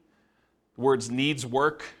TLC, the words needs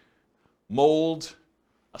work, mold,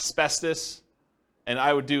 asbestos, and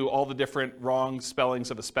I would do all the different wrong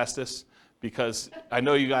spellings of asbestos because I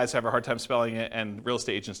know you guys have a hard time spelling it and real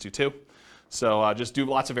estate agents do too. So just do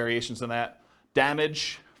lots of variations on that.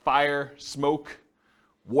 Damage, fire, smoke,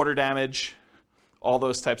 water damage, all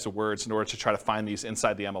those types of words in order to try to find these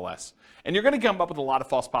inside the MLS. And you're going to come up with a lot of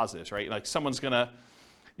false positives, right? Like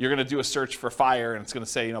you're going to do a search for fire and it's going to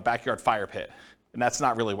say, backyard fire pit. And that's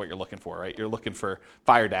not really what you're looking for, right? You're looking for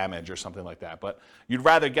fire damage or something like that. But you'd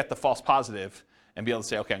rather get the false positive and be able to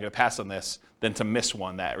say, okay, I'm going to pass on this than to miss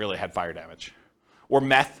one that really had fire damage. Or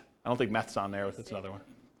meth. I don't think meth's on there. That's another one.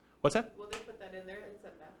 What's that? Will they put that in there? It's a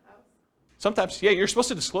meth house? Sometimes. Yeah, you're supposed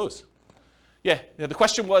to disclose. Yeah, the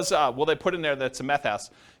question was, will they put in there that it's a meth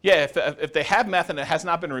house? Yeah, if they have meth and it has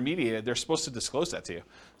not been remediated, they're supposed to disclose that to you.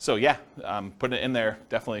 So yeah, putting it in there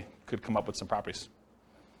definitely could come up with some properties.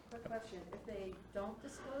 Quick question, if they don't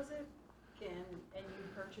disclose it, and you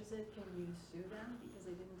purchase it, can you sue them because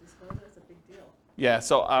they didn't disclose it? It's a big deal. Yeah,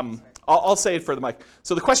 so I'll say it for the mic.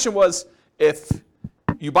 So the question was, if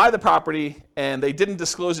you buy the property and they didn't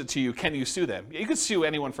disclose it to you, can you sue them? You could sue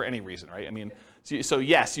anyone for any reason, right? I mean, so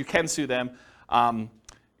yes, you can sue them. Now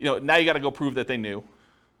you got to go prove that they knew.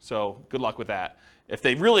 So good luck with that. If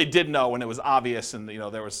they really did know and it was obvious and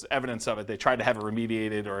there was evidence of it, they tried to have it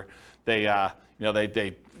remediated, or they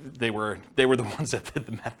were the ones that did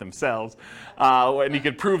the meth themselves, and you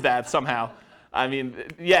could prove that somehow. I mean,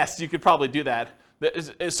 yes, you could probably do that.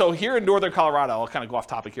 So here in northern Colorado, I'll kind of go off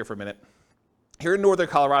topic here for a minute. Here in northern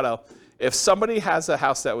Colorado, if somebody has a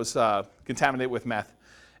house that was contaminated with meth,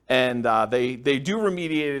 and they do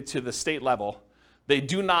remediate it to the state level, they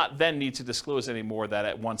do not then need to disclose anymore that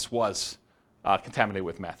it once was contaminated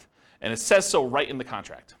with meth. And it says so right in the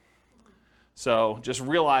contract. So just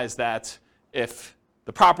realize that if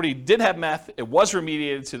the property did have meth, it was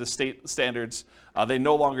remediated to the state standards, they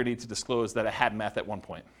no longer need to disclose that it had meth at one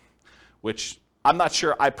point, which I'm not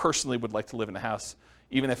sure I personally would like to live in a house,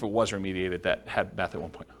 even if it was remediated, that had meth at one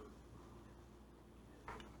point.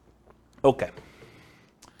 Okay.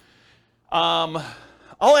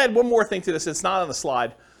 I'll add one more thing to this. It's not on the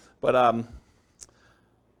slide, but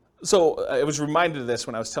so I was reminded of this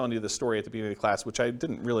when I was telling you the story at the beginning of the class, which I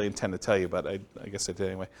didn't really intend to tell you, but I guess I did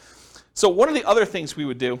anyway. So one of the other things we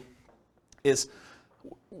would do is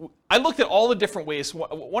I looked at all the different ways.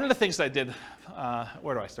 One of the things that I did,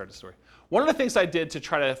 where do I start the story? One of the things I did to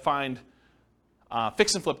try to find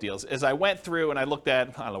fix and flip deals is I went through and I looked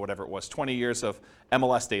at, I don't know, whatever it was, 20 years of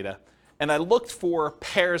MLS data. And I looked for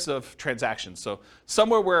pairs of transactions. So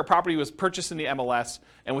somewhere where a property was purchased in the MLS,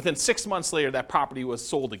 and within 6 months later, that property was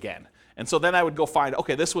sold again. And so then I would go find,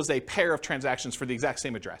 okay, this was a pair of transactions for the exact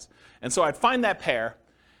same address. And so I'd find that pair,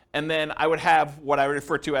 and then I would have what I would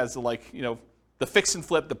refer to as the fix and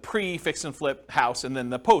flip, the pre-fix and flip house, and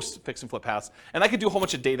then the post-fix and flip house. And I could do a whole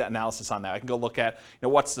bunch of data analysis on that. I can go look at,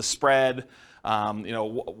 what's the spread,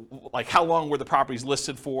 like how long were the properties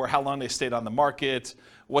listed for, how long they stayed on the market,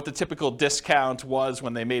 what the typical discount was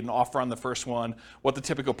when they made an offer on the first one, what the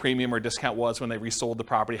typical premium or discount was when they resold the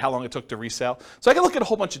property, how long it took to resell. So I can look at a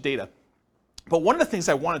whole bunch of data. But one of the things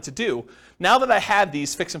I wanted to do, now that I had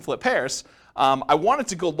these fix and flip pairs, I wanted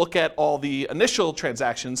to go look at all the initial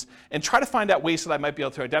transactions and try to find out ways that I might be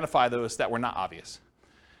able to identify those that were not obvious.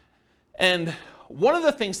 And one of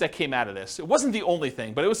the things that came out of this, it wasn't the only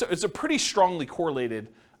thing, but it was a pretty strongly correlated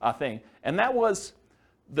thing, and that was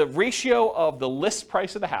the ratio of the list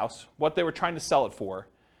price of the house, what they were trying to sell it for,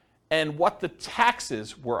 and what the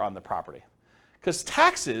taxes were on the property. Because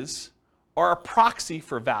taxes are a proxy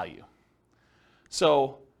for value.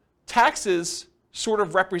 So taxes sort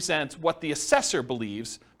of represent what the assessor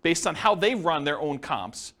believes, based on how they run their own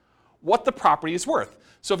comps, what the property is worth.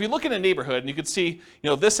 So if you look at a neighborhood and you can see,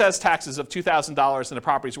 this has taxes of $2,000 and the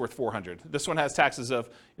property's worth $400. This one has taxes of,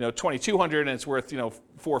 $2,200 and it's worth,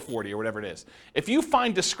 $440 or whatever it is. If you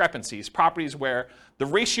find discrepancies, properties where the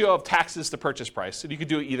ratio of taxes to purchase price, and you could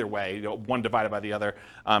do it either way, one divided by the other,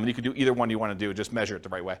 and you could do either one you want to do, just measure it the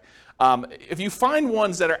right way. If you find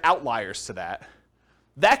ones that are outliers to that,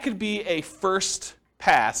 that could be a first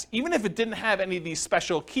pass, even if it didn't have any of these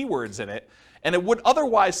special keywords in it, and it would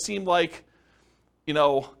otherwise seem like,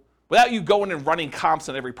 without you going and running comps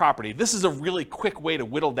on every property, this is a really quick way to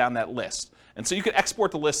whittle down that list. And so you could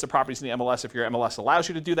export the list of properties in the MLS if your MLS allows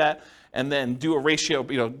you to do that, and then do a ratio,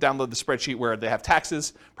 download the spreadsheet where they have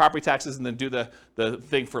taxes, property taxes, and then do the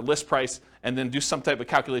thing for list price, and then do some type of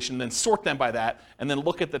calculation, and then sort them by that, and then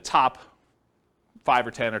look at the top 5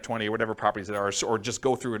 or 10 or 20 or whatever properties there are, or just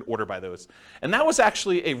go through and order by those. And that was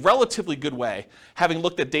actually a relatively good way, having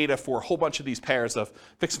looked at data for a whole bunch of these pairs of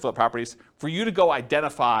fix and flip properties, for you to go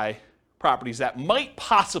identify properties that might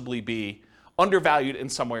possibly be undervalued in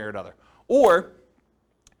some way or another. Or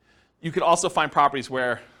you could also find properties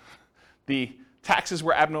where the taxes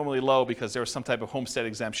were abnormally low because there was some type of homestead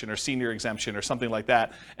exemption or senior exemption or something like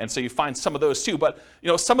that. And so you find some of those too. But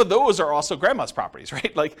some of those are also grandma's properties,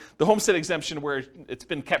 right? Like the homestead exemption where it's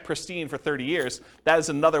been kept pristine for 30 years, that is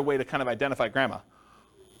another way to kind of identify grandma.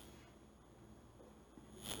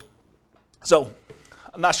 So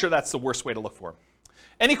I'm not sure that's the worst way to look for.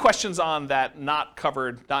 Any questions on that not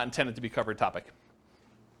intended to be covered topic?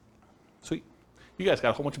 Sweet. You guys got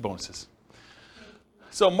a whole bunch of bonuses.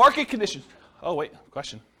 So market conditions. Oh, wait,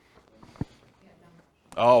 question.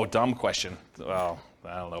 Oh, dumb question. Well,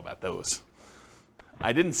 I don't know about those.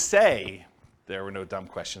 I didn't say there were no dumb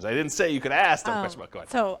questions. I didn't say you could ask dumb questions. Go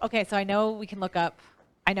ahead. So I know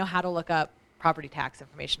I know how to look up property tax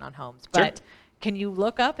information on homes, but Sure. Can you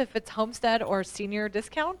look up if it's homestead or senior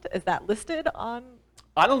discount? Is that listed on?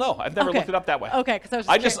 I don't know. I've never looked it up that way. Okay, because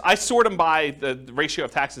I I sort them by the ratio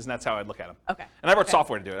of taxes, and that's how I'd look at them. Okay. And I wrote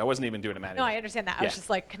software to do it. I wasn't even doing it manually. No, I understand that. I was just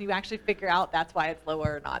like, can you actually figure out that's why it's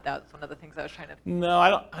lower or not? That was one of the things I was trying to. No, I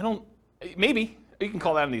don't. Maybe you can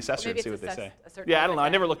call that in the assessor and see what they say. Yeah, I don't know. I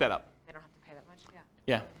never looked that up. They don't have to pay that much.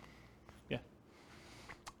 Yeah. Yeah.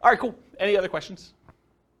 All right, cool. Any other questions?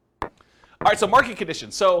 All right, so market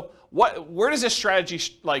conditions. So where does this strategy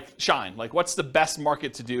shine? Like, what's the best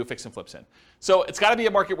market to do fix and flips in? So it's got to be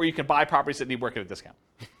a market where you can buy properties that need work at a discount.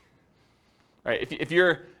 Right? If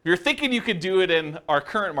you're thinking you could do it in our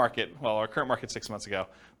current market, well, our current market 6 months ago,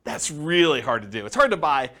 that's really hard to do. It's hard to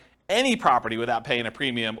buy any property without paying a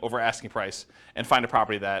premium over asking price and find a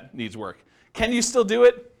property that needs work. Can you still do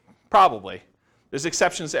it? Probably. There's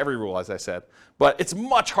exceptions to every rule, as I said, but it's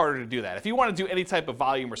much harder to do that. If you want to do any type of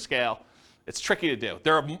volume or scale, it's tricky to do.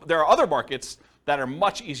 There are other markets that are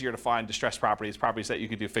much easier to find distressed properties that you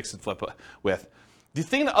could do fix and flip with.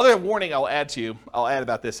 The other warning I'll add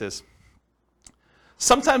about this is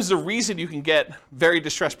sometimes the reason you can get very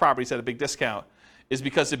distressed properties at a big discount is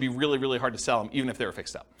because it'd be really, really hard to sell them even if they were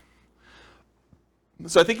fixed up.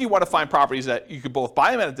 So I think you want to find properties that you could both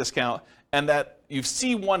buy them at a discount and that you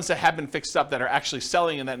see ones that have been fixed up that are actually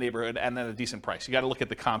selling in that neighborhood and at a decent price. You got to look at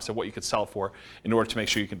the comps of what you could sell for in order to make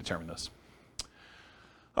sure you can determine those.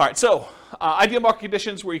 All right, so ideal market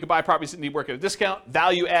conditions where you can buy properties that need work at a discount,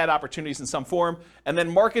 value add opportunities in some form, and then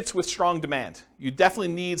markets with strong demand. You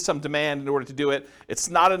definitely need some demand in order to do it. It's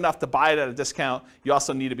not enough to buy it at a discount. You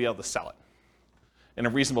also need to be able to sell it in a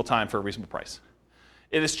reasonable time for a reasonable price.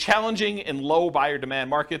 It is challenging in low buyer demand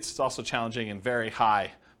markets. It's also challenging in very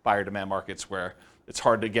high buyer demand markets where it's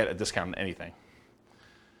hard to get a discount on anything.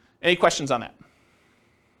 Any questions on that?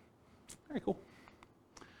 Very cool.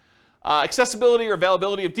 Accessibility or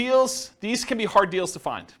availability of deals. These can be hard deals to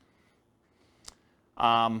find.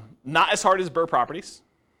 Not as hard as BRRRR properties.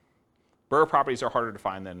 BRRRR properties are harder to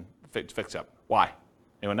find than fix up. Why?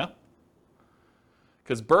 Anyone know?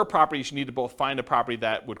 Because BRRRR properties, you need to both find a property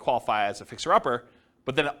that would qualify as a fixer-upper,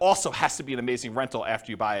 but then it also has to be an amazing rental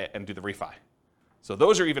after you buy it and do the refi. So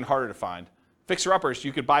those are even harder to find. Fixer-uppers,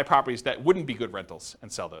 you could buy properties that wouldn't be good rentals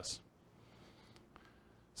and sell those.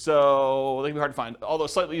 So they can be hard to find, although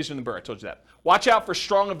slightly easier than Burr, I told you that. Watch out for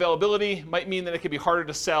strong availability. Might mean that it can be harder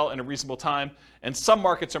to sell in a reasonable time. And some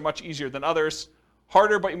markets are much easier than others.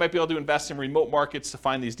 Harder, but you might be able to invest in remote markets to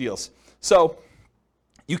find these deals. So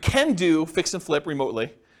you can do fix and flip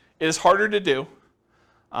remotely. It is harder to do.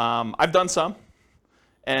 I've done some,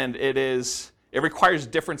 and it requires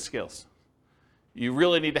different skills. You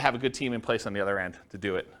really need to have a good team in place on the other end to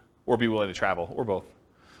do it, or be willing to travel, or both.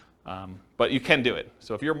 But you can do it.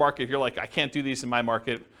 So if your market, if you're like, I can't do these in my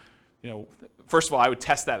market, first of all, I would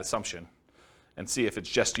test that assumption and see if it's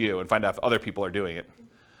just you and find out if other people are doing it.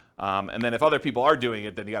 And then if other people are doing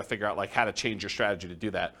it, then you got to figure out how to change your strategy to do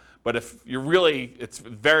that. But if it's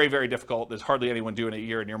very, very difficult, there's hardly anyone doing it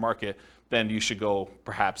here in your market, then you should go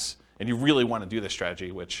perhaps, and you really want to do this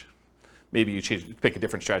strategy, which maybe you pick a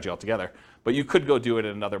different strategy altogether. But you could go do it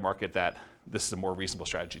in another market that this is a more reasonable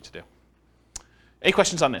strategy to do. Any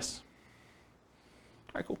questions on this?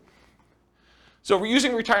 All right, cool. So we're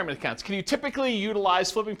using retirement accounts. Can you typically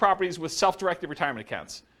utilize flipping properties with self-directed retirement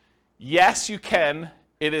accounts? Yes, you can.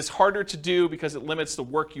 It is harder to do because it limits the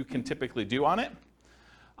work you can typically do on it.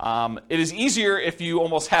 It is easier if you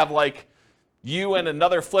almost have you and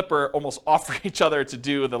another flipper almost offer each other to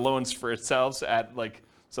do the loans for itself at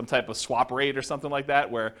some type of swap rate or something like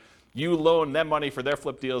that, where you loan them money for their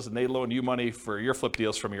flip deals and they loan you money for your flip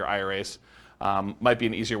deals from your IRAs. Might be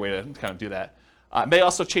an easier way to kind of do that. It may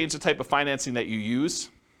also change the type of financing that you use.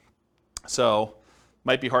 So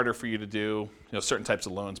might be harder for you to do certain types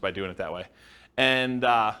of loans by doing it that way. And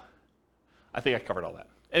I think I covered all that.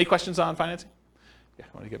 Any questions on financing? Yeah,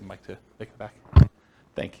 I want to give Mike to make it back.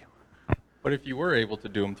 Thank you. But if you were able to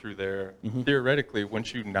do them through there, theoretically,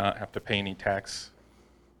 wouldn't you not have to pay any tax?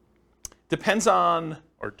 Depends on...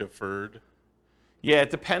 Or deferred? Yeah, it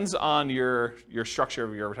depends on your structure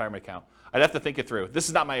of your retirement account. I'd have to think it through. This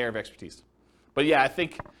is not my area of expertise. But yeah, I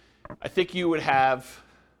think you would have...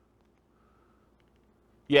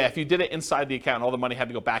 Yeah, if you did it inside the account, all the money had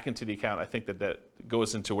to go back into the account. I think that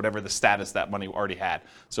goes into whatever the status that money already had.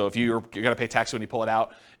 So if you're going to pay tax when you pull it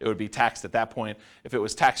out, it would be taxed at that point. If it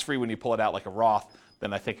was tax-free when you pull it out like a Roth,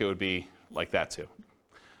 then I think it would be like that too.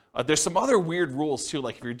 There's some other weird rules too,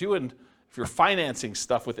 like if you're financing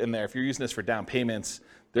stuff within there, if you're using this for down payments,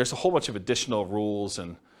 there's a whole bunch of additional rules,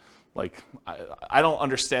 and I don't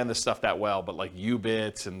understand this stuff that well, but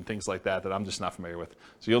UBITs and things like that I'm just not familiar with.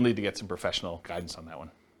 So you'll need to get some professional guidance on that one.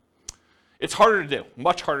 It's harder to do,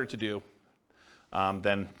 much harder to do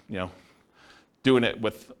than doing it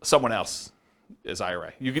with someone else's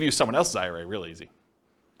IRA. You can use someone else's IRA real easy.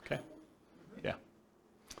 Okay? Yeah.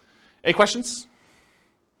 Any questions?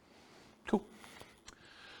 Cool.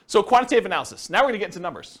 So quantitative analysis. Now we're going to get into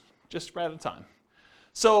numbers, just right at a time.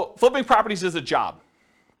 So flipping properties is a job.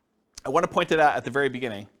 I want to point that out at the very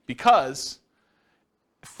beginning because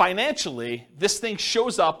financially, this thing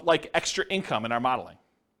shows up like extra income in our modeling.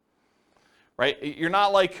 Right? We're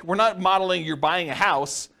not modeling you're buying a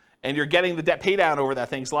house and you're getting the debt pay down over that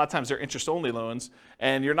thing. So a lot of times they're interest-only loans,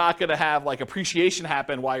 and you're not going to have appreciation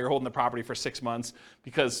happen while you're holding the property for 6 months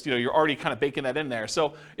because you're already kind of baking that in there.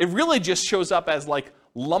 So it really just shows up as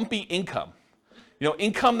lumpy income.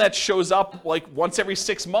 Income that shows up once every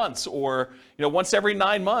 6 months or once every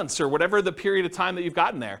 9 months or whatever the period of time that you've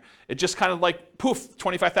gotten there. It just kind of poof,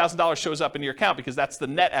 $25,000 shows up in your account because that's the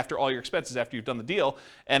net after all your expenses after you've done the deal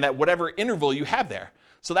and at whatever interval you have there.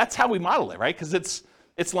 So that's how we model it, right? Because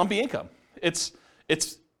it's lumpy income. It's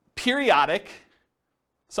periodic,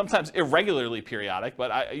 sometimes irregularly periodic,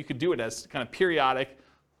 but you could do it as kind of periodic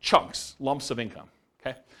chunks, lumps of income.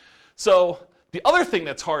 Okay. So the other thing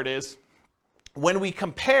that's hard is when we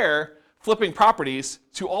compare flipping properties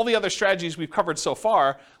to all the other strategies we've covered so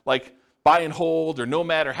far, like buy and hold or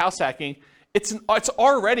nomad or house hacking, it's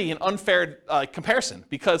already an unfair comparison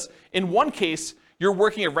because in one case, you're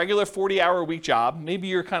working a regular 40-hour-a-week job. Maybe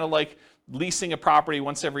you're kind of leasing a property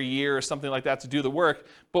once every year or something like that to do the work.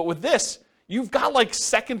 But with this, you've got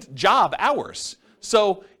second job hours.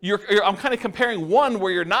 So I'm kind of comparing one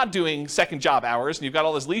where you're not doing second job hours and you've got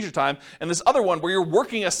all this leisure time, and this other one where you're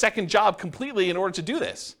working a second job completely in order to do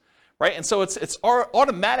this, right? And so it's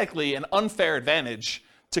automatically an unfair advantage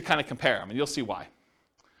to kind of compare them, and you'll see why.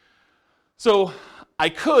 So I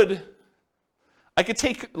could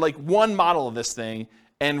take one model of this thing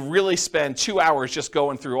and really spend 2 hours just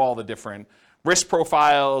going through all the different risk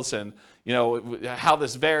profiles and how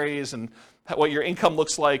this varies and what your income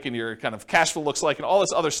looks like and your kind of cash flow looks like and all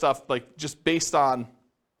this other stuff just based on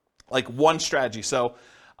one strategy. So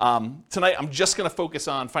tonight I'm just going to focus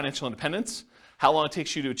on financial independence, how long it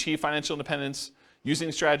takes you to achieve financial independence, using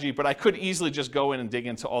the strategy, but I could easily just go in and dig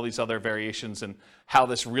into all these other variations and how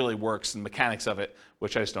this really works and mechanics of it,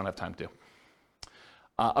 which I just don't have time to do.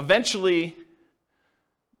 Eventually,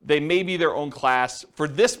 they may be their own class. For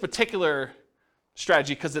this particular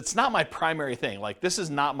strategy, because it's not my primary thing, like this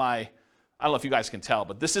is not my, I don't know if you guys can tell,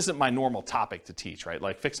 but this isn't my normal topic to teach, right?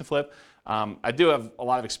 Like fix and flip. I do have a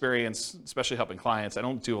lot of experience, especially helping clients. I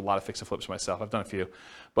don't do a lot of fix and flips myself. I've done a few.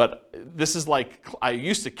 But this is like, I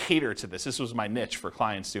used to cater to this. This was my niche for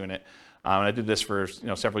clients doing it. And I did this for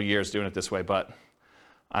several years doing it this way, but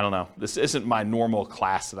I don't know. This isn't my normal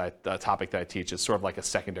class topic that I teach. It's sort of like a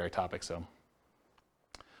secondary topic. So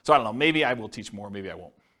I don't know. Maybe I will teach more. Maybe I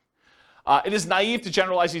won't. It is naive to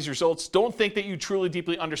generalize these results. Don't think that you truly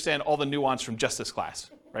deeply understand all the nuance from just this class,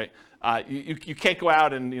 right? You can't go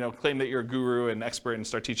out and claim that you're a guru and expert and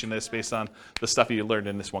start teaching this based on the stuff you learned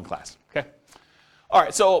in this one class. Okay. All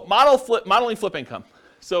right. So modeling flip income.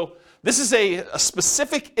 So this is a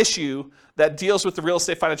specific issue that deals with the real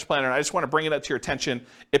estate financial planner, and I just want to bring it up to your attention.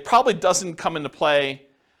 It probably doesn't come into play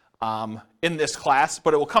in this class,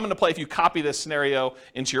 but it will come into play if you copy this scenario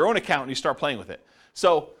into your own account and you start playing with it.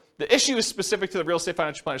 So the issue is specific to the real estate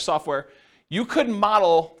financial planner software. You could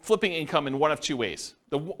model flipping income in one of two ways.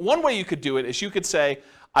 The one way you could do it is you could say,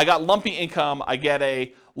 I got lumpy income, I get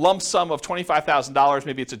a lump sum of $25,000,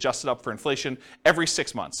 maybe it's adjusted up for inflation, every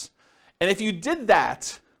 6 months. And if you did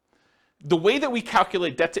that, the way that we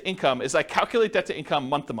calculate debt to income is I calculate debt to income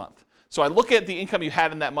month to month. So I look at the income you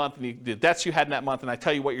had in that month and the debts you had in that month, and I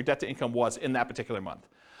tell you what your debt to income was in that particular month.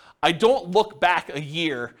 I don't look back a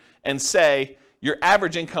year and say, your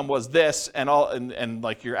average income was this, and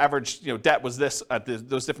like your average debt was this at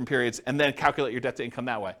those different periods, and then calculate your debt to income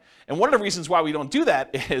that way. And one of the reasons why we don't do that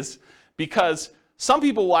is because some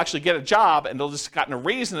people will actually get a job and they'll just gotten a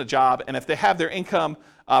raise in a job, and if they have their income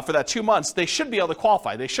for that 2 months, they should be able to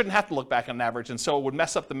qualify. They shouldn't have to look back on an average, and so it would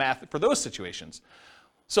mess up the math for those situations.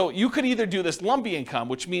 So you could either do this lumpy income,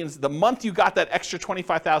 which means the month you got that extra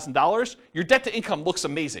 $25,000, your debt to income looks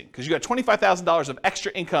amazing because you got $25,000 of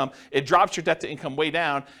extra income. It drops your debt to income way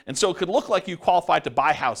down, and so it could look like you qualified to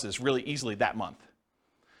buy houses really easily that month.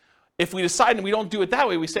 If we decide and we don't do it that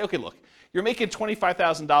way, we say, okay, look, you're making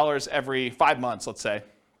 $25,000 every 5 months, let's say.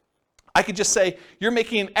 I could just say you're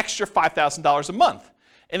making an extra $5,000 a month.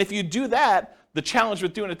 And if you do that, the challenge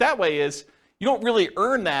with doing it that way is you don't really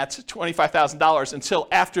earn that $25,000 until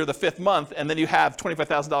after the 5th month, and then you have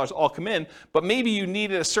 $25,000 all come in, but maybe you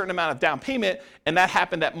needed a certain amount of down payment, and that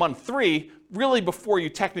happened at month 3, really before you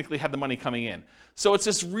technically had the money coming in. So it's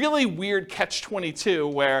this really weird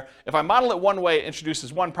catch-22 where if I model it one way, it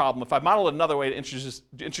introduces one problem. If I model it another way, it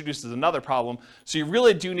introduces another problem. So you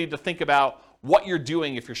really do need to think about what you're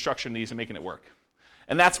doing if you're structuring these and making it work.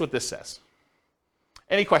 And that's what this says.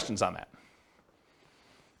 Any questions on that?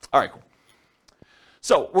 All right, cool.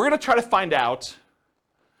 So we're going to try to find out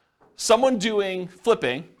someone doing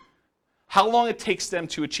flipping, how long it takes them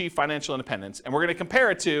to achieve financial independence, and we're going to compare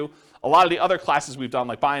it to a lot of the other classes we've done,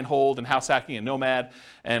 like buy and hold and house hacking and nomad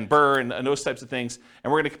and BRRRR and those types of things,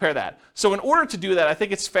 and we're going to compare that. So in order to do that, I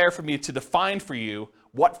think it's fair for me to define for you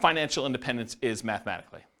what financial independence is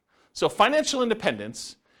mathematically. So financial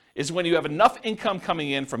independence is when you have enough income coming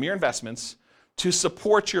in from your investments to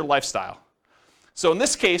support your lifestyle. So in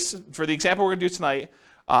this case, for the example we're going to do tonight,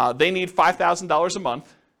 they need $5,000 a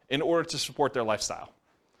month in order to support their lifestyle.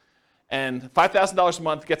 And $5,000 a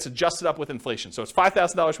month gets adjusted up with inflation. So it's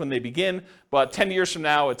 $5,000 when they begin, but 10 years from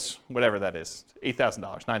now, it's whatever that is,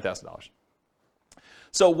 $8,000, $9,000.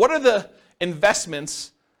 So what are the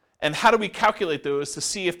investments, and how do we calculate those to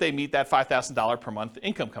see if they meet that $5,000 per month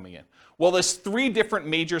income coming in? Well, there's 3 different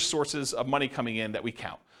major sources of money coming in that we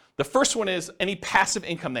count. The first one is any passive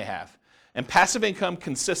income they have. And passive income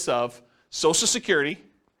consists of Social Security,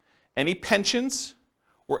 any pensions,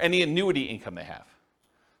 or any annuity income they have.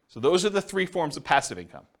 So those are the 3 forms of passive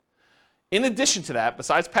income. In addition to that,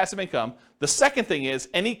 besides passive income, the second thing is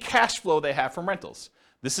any cash flow they have from rentals.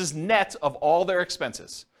 This is net of all their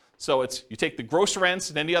expenses. So it's you take the gross rents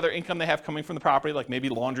and any other income they have coming from the property, like maybe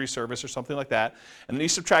laundry service or something like that, and then you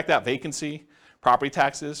subtract out vacancy, property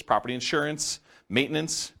taxes, property insurance,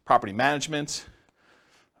 maintenance, property management,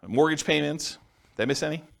 mortgage payments. Did I miss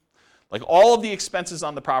any? Like all of the expenses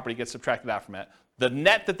on the property get subtracted out from it. The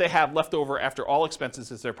net that they have left over after all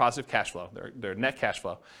expenses is their positive cash flow, their net cash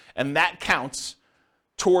flow. And that counts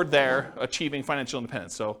toward their achieving financial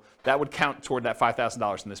independence. So that would count toward that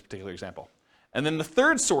 $5,000 in this particular example. And then the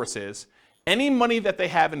third source is any money that they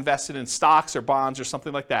have invested in stocks or bonds or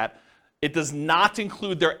something like that, it does not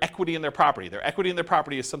include their equity in their property. Their equity in their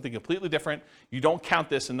property is something completely different. You don't count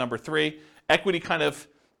this in number 3. Equity kind of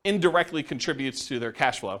indirectly contributes to their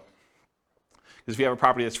cash flow. Because if you have a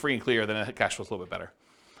property that's free and clear, then the cash flow is a little bit better.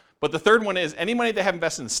 But the third one is any money they have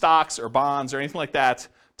invested in stocks or bonds or anything like that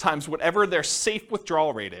times whatever their safe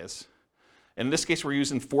withdrawal rate is. And in this case, we're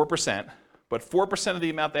using 4%. But 4% of the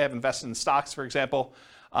amount they have invested in stocks, for example,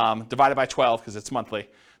 divided by 12 because it's monthly,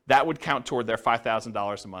 that would count toward their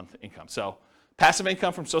 $5,000 a month income. So passive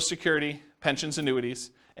income from Social Security, pensions,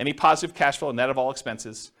 annuities, any positive cash flow net of all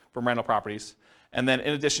expenses from rental properties. And then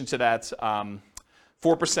in addition to that,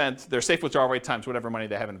 4%, their safe withdrawal rate times whatever money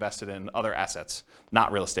they have invested in other assets,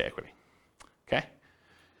 not real estate equity. Okay?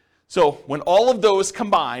 So when all of those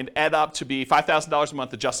combined add up to be $5,000 a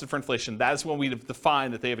month adjusted for inflation, that is when we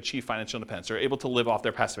define that they have achieved financial independence. They're able to live off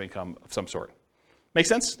their passive income of some sort. Make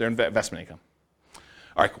sense? Their investment income.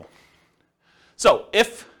 All right, cool. So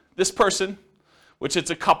if this person, which it's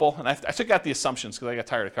a couple, and I took out the assumptions because I got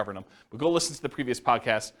tired of covering them, but go listen to the previous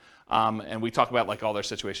podcast, and we talk about like all their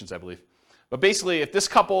situations, I believe. But basically, if this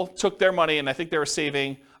couple took their money, and I think they were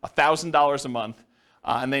saving $1,000 a month,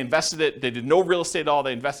 and they invested it, they did no real estate at all,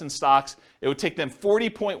 they invested in stocks, it would take them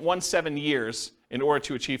 40.17 years in order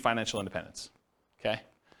to achieve financial independence. Okay?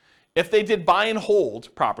 If they did buy and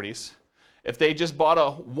hold properties, if they just bought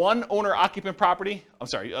a one owner occupant property,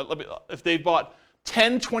 if they bought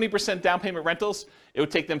 10, 20% down payment rentals, it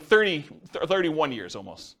would take them 31 years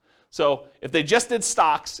almost. So if they just did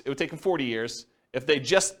stocks, it would take them 40 years. If they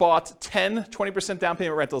just bought 10, 20% down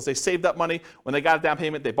payment rentals, they saved up money. When they got a down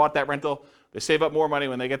payment, they bought that rental. They save up more money.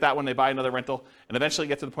 When they get that one, they buy another rental, and eventually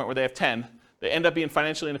get to the point where they have 10. They end up being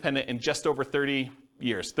financially independent in just over 30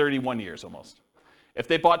 years, 31 years almost. If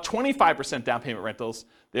they bought 25% down payment rentals,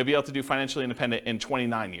 they'll be able to do financially independent in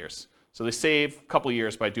 29 years. So they save a couple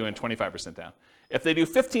years by doing 25% down. If they do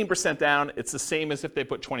 15% down, it's the same as if they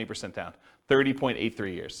put 20% down,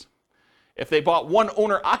 30.83 years. If they bought one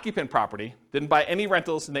owner-occupant property, didn't buy any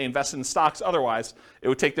rentals, and they invested in stocks otherwise, it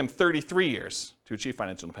would take them 33 years to achieve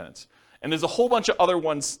financial independence. And there's a whole bunch of other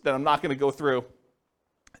ones that I'm not going to go through.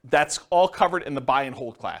 That's all covered in the buy and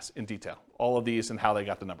hold class in detail, all of these and how they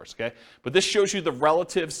got the numbers, okay? But this shows you the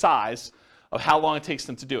relative size of how long it takes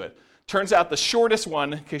them to do it. Turns out the shortest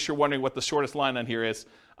one, in case you're wondering what the shortest line on here is,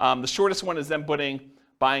 the shortest one is them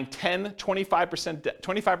buying 10,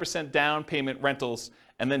 25% down payment rentals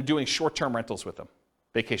and then doing short-term rentals with them,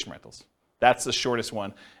 vacation rentals. That's the shortest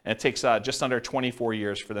one, and it takes just under 24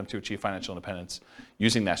 years for them to achieve financial independence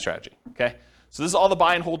using that strategy, okay? So this is all the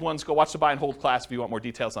buy and hold ones. Go watch the buy and hold class if you want more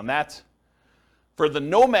details on that. For the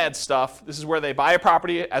nomad stuff, this is where they buy a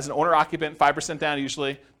property as an owner-occupant, 5% down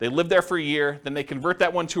usually. They live there for a year, then they convert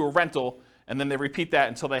that one to a rental, and then they repeat that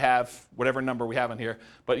until they have whatever number we have on here,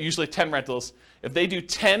 but usually 10 rentals. If they do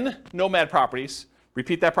 10 nomad properties,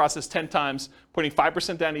 repeat that process 10 times, putting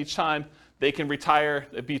 5% down each time, they can retire,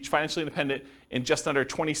 be financially independent in just under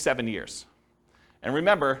 27 years. And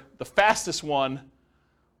remember, the fastest one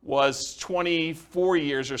was 24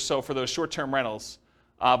 years or so for those short-term rentals,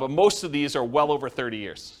 but most of these are well over 30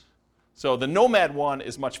 years. So the nomad one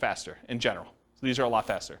is much faster in general. So these are a lot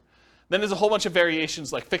faster. Then there's a whole bunch of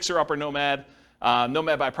variations like fixer-upper nomad,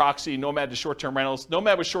 nomad by proxy, nomad to short-term rentals.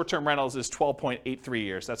 Nomad with short-term rentals is 12.83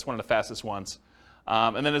 years. That's one of the fastest ones.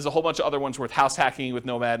 And then there's a whole bunch of other ones with house hacking with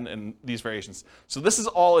nomad and these variations. So this is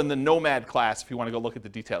all in the nomad class if you want to go look at the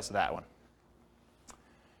details of that one.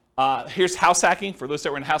 Here's house hacking for those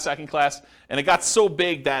that were in house hacking class. And it got so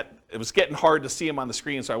big that it was getting hard to see them on the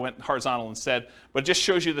screen, so I went horizontal instead. But it just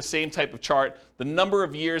shows you the same type of chart, the number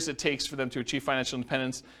of years it takes for them to achieve financial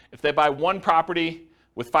independence. If they buy one property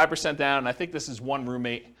with 5% down, and I think this is one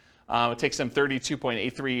roommate, it takes them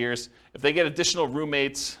 32.83 years. If they get additional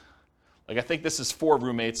roommates, like I think this is 4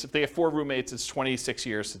 roommates. If they have 4 roommates, it's 26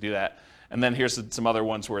 years to do that. And then here's some other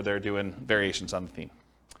ones where they're doing variations on the theme.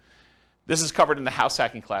 This is covered in the house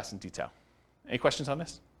hacking class in detail. Any questions on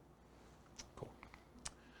this? Cool.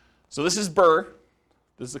 So this is BRRRR.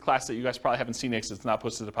 This is a class that you guys probably haven't seen yet because it's not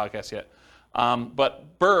posted to the podcast yet.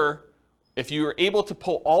 But BRRRR, if you're able to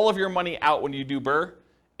pull all of your money out when you do BRRRR,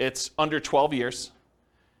 it's under 12 years.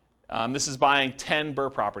 This is buying 10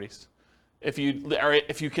 BRRRR properties. If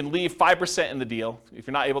you can leave 5% in the deal, if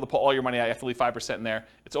you're not able to pull all your money out, you have to leave 5% in there.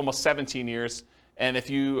 It's almost 17 years. And if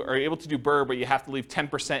you are able to do BRRRR, but you have to leave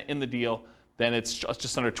 10% in the deal, then it's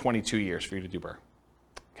just under 22 years for you to do BRRRR.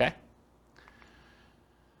 Okay?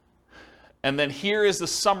 And then here is the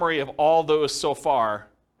summary of all those so far,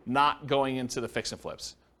 not going into the fix and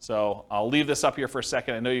flips. So I'll leave this up here for a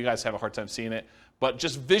second. I know you guys have a hard time seeing it, but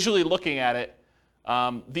just visually looking at it,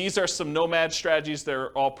 these are some nomad strategies. They're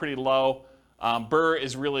all pretty low. BRRRR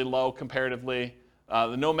is really low comparatively.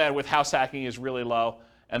 The nomad with house hacking is really low.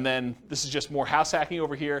 And then this is just more house hacking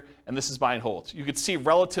over here, and this is buy and hold. You could see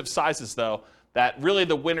relative sizes, though, that really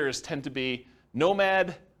the winners tend to be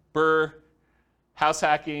nomad, BRRRR, house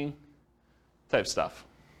hacking type stuff.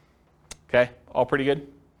 Okay, all pretty good?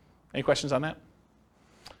 Any questions on that?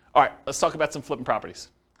 All right, let's talk about some flipping properties.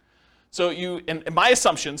 So in my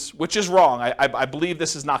assumptions, which is wrong, I believe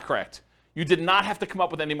this is not correct, you did not have to come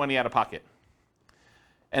up with any money out of pocket.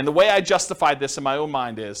 And the way I justified this in my own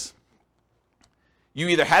mind is, you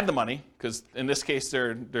either had the money, because in this case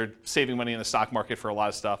they're saving money in the stock market for a lot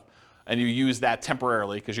of stuff, and you use that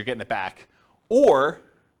temporarily because you're getting it back, or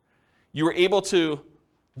you were able to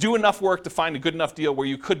do enough work to find a good enough deal where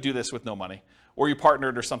you could do this with no money, or you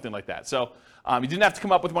partnered or something like that. So you didn't have to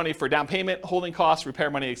come up with money for down payment, holding costs, repair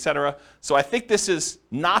money, etc. So I think this is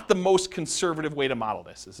not the most conservative way to model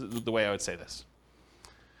this. This is the way I would say this.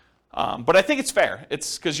 But I think it's fair.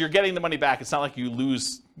 It's because you're getting the money back. It's not like you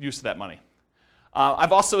lose use of that money.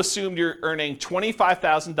 I've also assumed you're earning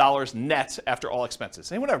 $25,000 net after all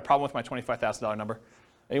expenses. Anyone have a problem with my $25,000 number?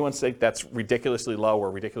 Anyone think that's ridiculously low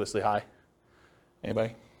or ridiculously high?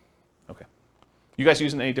 Anybody? Okay. You guys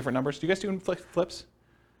using any different numbers? Do you guys do flips?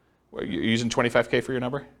 You're using 25K for your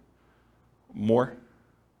number? More?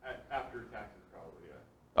 After taxes, probably,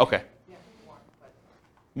 yeah. Okay. Yeah, more. But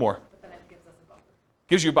More. then it gives us a buffer.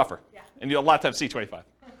 Gives you a buffer. Yeah. And you a lot of times see 25.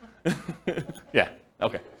 Yeah,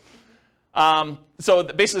 okay. So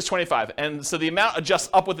basically it's 25. And so the amount adjusts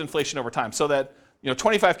up with inflation over time so that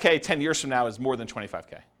 25K 10 years from now is more than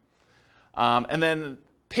 25K. And then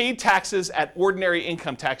paid taxes at ordinary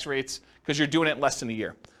income tax rates because you're doing it in less than a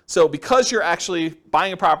year. So because you're actually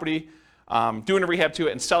buying a property, doing a rehab to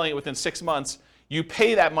it, and selling it within 6 months, you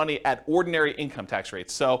pay that money at ordinary income tax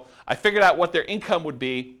rates. So I figured out what their income would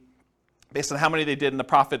be based on how many they did in the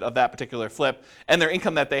profit of that particular flip and their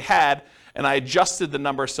income that they had, and I adjusted the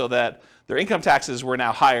number so that their income taxes were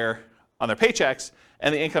now higher on their paychecks,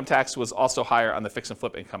 and the income tax was also higher on the fix and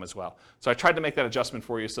flip income as well. So I tried to make that adjustment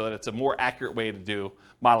for you so that it's a more accurate way to do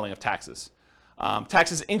modeling of taxes.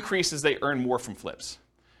 Taxes increase as they earn more from flips.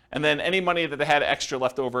 And then any money that they had extra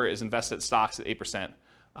left over is invested in stocks at 8%.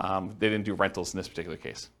 They didn't do rentals in this particular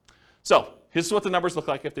case. So here's what the numbers look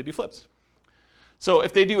like if they do flips. So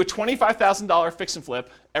if they do a $25,000 fix and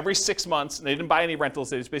flip every 6 months, and they didn't buy any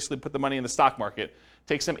rentals, they just basically put the money in the stock market, it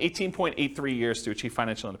takes them 18.83 years to achieve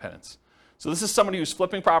financial independence. So this is somebody who's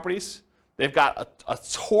flipping properties. They've got a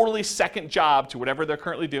totally second job to whatever they're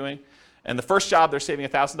currently doing. And the first job, they're saving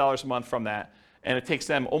 $1,000 a month from that. And it takes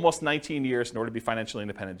them almost 19 years in order to be financially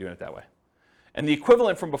independent doing it that way. And the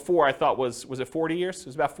equivalent from before, I thought, was it 40 years? It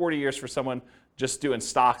was about 40 years for someone just doing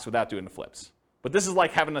stocks without doing the flips. But this is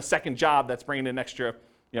like having a second job that's bringing in an extra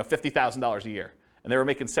 $50,000 a year. And they were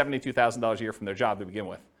making $72,000 a year from their job to begin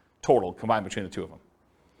with, total, combined between the two of them.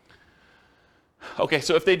 Okay,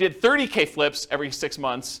 so if they did 30K flips every 6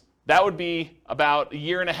 months, that would be about a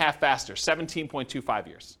year and a half faster, 17.25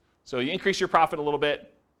 years. So you increase your profit a little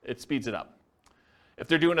bit, it speeds it up. If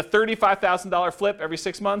they're doing a $35,000 flip every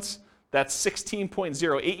 6 months, that's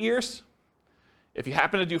 16.08 years. If you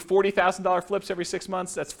happen to do $40,000 flips every 6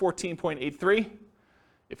 months, that's 14.83.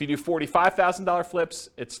 If you do $45,000 flips,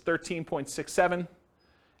 it's 13.67.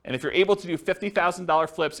 And if you're able to do $50,000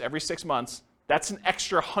 flips every 6 months, that's an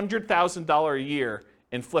extra $100,000 a year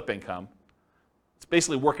in flip income. It's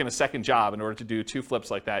basically working a second job in order to do 2 flips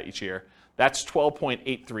like that each year. That's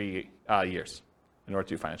 12.83 years in order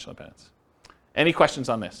to do financial independence. Any questions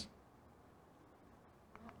on this?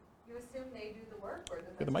 You assume they do the work, or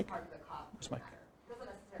that Get the that's mic. part of the cost? Where's the mic? It doesn't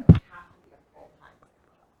necessarily have to be a full-time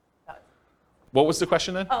job. What was the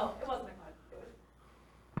question then? Oh, it wasn't a question.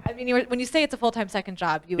 I mean, when you say it's a full-time second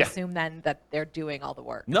job, you Yeah. assume then that they're doing all the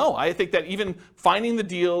work. No, I think that even finding the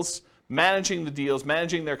deals, managing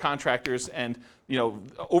their contractors, and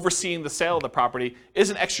overseeing the sale of the property is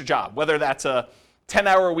an extra job. Whether that's a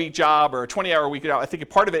 10-hour-a-week job or a 20-hour-a-week job, I think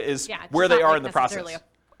part of it is Yeah, it's where they not are like in the process.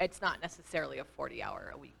 It's not necessarily a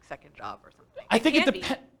 40-hour-a-week second job or something. I think can be.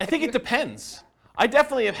 I think it depends. I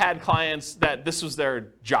definitely have had clients that this was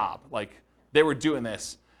their job, like they were doing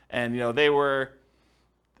this, and they were,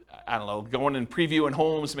 I don't know, going and previewing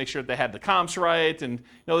homes to make sure that they had the comps right, and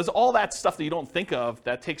there's all that stuff that you don't think of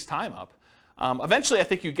that takes time up. Eventually, I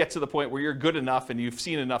think you get to the point where you're good enough and you've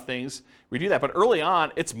seen enough things where you do that. But early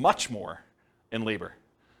on, it's much more in labor.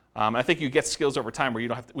 I think you get skills over time where you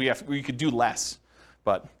don't have to, where you could do less.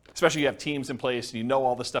 But especially you have teams in place and you know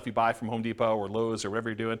all the stuff you buy from Home Depot or Lowe's or whatever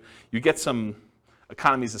you're doing, you get some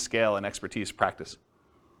economies of scale and expertise practice.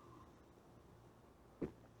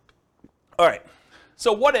 All right.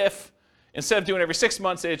 So what if instead of doing every 6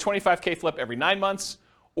 months, they did 25K flip every 9 months,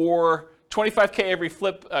 or 25K every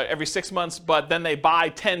flip every 6 months, but then they buy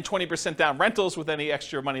 10, 20% down rentals with any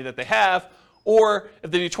extra money that they have, Or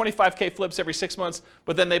if they do 25K flips every 6 months,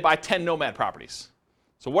 but then they buy 10 Nomad properties.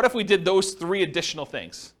 So what if we did those 3 additional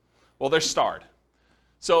things? Well, they're starred.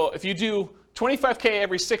 So if you do 25K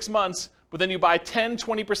every 6 months, but then you buy 10,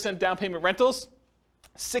 20% down payment rentals,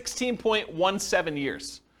 16.17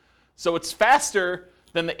 years. So it's faster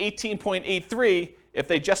than the 18.83 if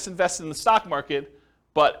they just invested in the stock market,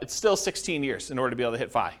 but it's still 16 years in order to be able to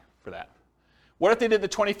hit FI for that. What if they did the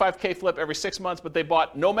 25K flip every 6 months, but they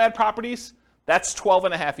bought Nomad properties? That's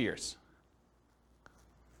 12.5 years.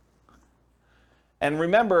 And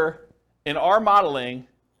remember, in our modeling,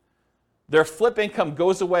 their flip income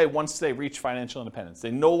goes away once they reach financial independence.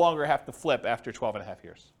 They no longer have to flip after 12.5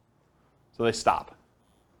 years. So they stop.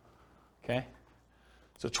 Okay?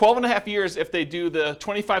 So 12.5 years if they do the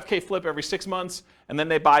 25K flip every 6 months, and then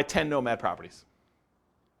they buy 10 Nomad properties.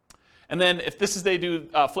 And then if they do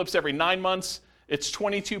flips every 9 months, it's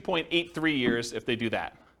 22.83 years if they do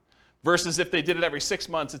that. Versus if they did it every 6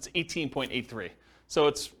 months, it's 18.83. So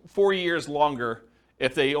it's 4 years longer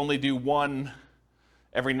if they only do one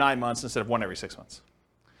every 9 months instead of one every 6 months.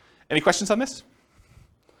 Any questions on this?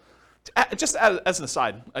 Just as an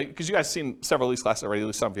aside, because you guys have seen several of these classes already, at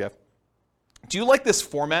least some of you have. Do you like this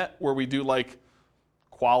format where we do like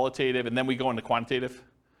qualitative and then we go into quantitative?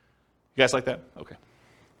 You guys like that? Okay.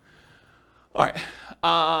 All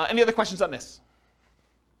right. Any other questions on this?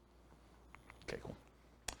 Okay, cool.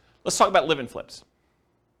 Let's talk about live-in flips.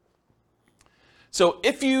 So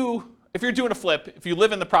if you're doing a flip, if you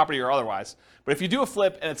live in the property or otherwise, but if you do a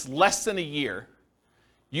flip and it's less than a year,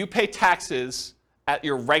 you pay taxes at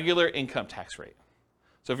your regular income tax rate.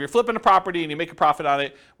 So if you're flipping a property and you make a profit on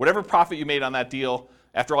it, whatever profit you made on that deal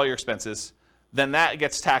after all your expenses, then that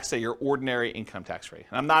gets taxed at your ordinary income tax rate.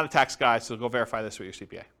 And I'm not a tax guy, so go verify this with your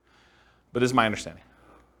CPA. But this is my understanding.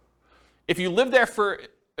 If you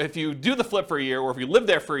do the flip for a year, or if you live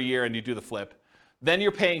there for a year and you do the flip, then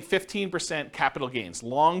you're paying 15% capital gains,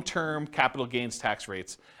 long-term capital gains tax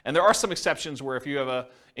rates. And there are some exceptions where if you have an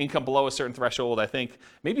income below a certain threshold, I think,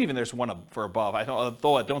 maybe even there's one for above, I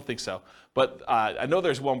don't think so. But I know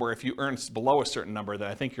there's one where if you earn below a certain number, then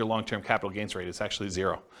I think your long-term capital gains rate is actually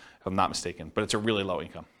 0, if I'm not mistaken. But it's a really low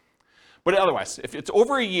income. But otherwise, if it's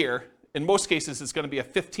over a year, in most cases, it's going to be a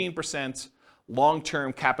 15%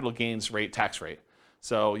 long-term capital gains rate tax rate.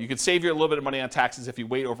 So you could save you a little bit of money on taxes if you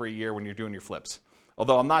wait over a year when you're doing your flips.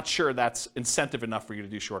 Although I'm not sure that's incentive enough for you to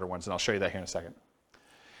do shorter ones, and I'll show you that here in a second.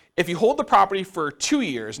 If you hold the property for 2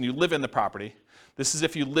 years and you live in the property, this is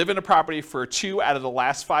if you live in a property for 2 out of the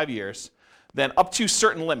last 5 years, then up to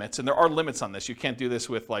certain limits, and there are limits on this. You can't do this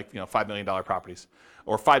with $5 million properties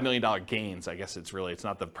or $5 million gains. I guess it's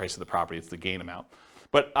not the price of the property, it's the gain amount.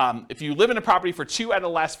 But if you live in a property for 2 out of the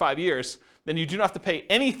last 5 years, then you do not have to pay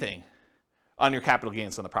anything on your capital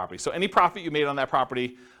gains on the property. So any profit you made on that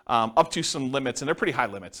property, up to some limits, and they're pretty high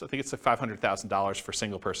limits. I think it's like $500,000 for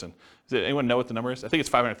single person. Does anyone know what the number is? I think it's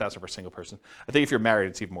 $500,000 for single person. I think if you're married,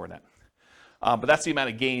 it's even more than that. But that's the amount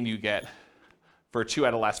of gain you get for 2 out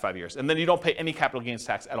of the last 5 years. And then you don't pay any capital gains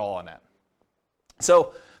tax at all on that.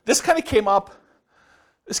 So this kind of came up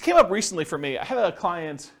recently for me. I had a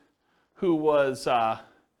client who was,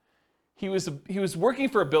 he was working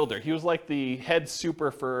for a builder. He was like the head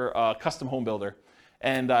super for a custom home builder.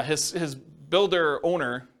 And his builder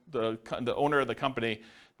owner, the owner of the company,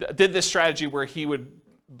 did this strategy where he would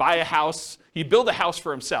buy a house, he'd build a house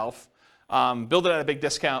for himself, build it at a big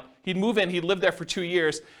discount. He'd move in, he'd live there for 2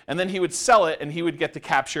 years, and then he would sell it, and he would get to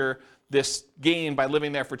capture this gain by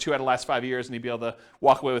living there for 2 out of the last 5 years, and he'd be able to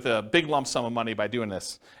walk away with a big lump sum of money by doing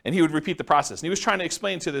this. And he would repeat the process. And he was trying to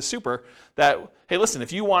explain to this super that, hey, listen,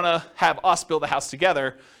 if you want to have us build a house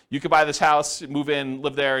together, you could buy this house, move in,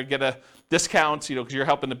 live there, get a discount, because you're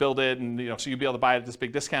helping to build it, and so you'd be able to buy it at this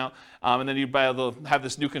big discount, and then you'd be able to have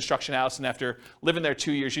this new construction house, and after living there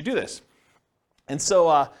 2 years, you do this. And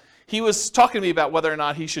so he was talking to me about whether or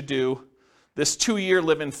not he should do this 2-year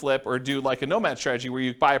live-in flip or do like a Nomad strategy where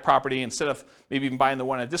you buy a property instead of maybe even buying the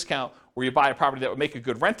one at a discount, where you buy a property that would make a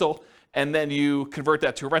good rental and then you convert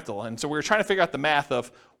that to a rental. And so we were trying to figure out the math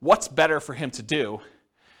of what's better for him to do.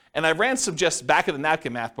 And I ran some just back of the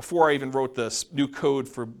napkin math before I even wrote this new code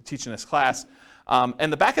for teaching this class.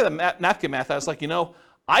 And the back of the napkin math, I was like,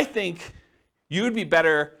 I think you would be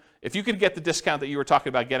better if you could get the discount that you were talking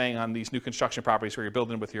about getting on these new construction properties where you're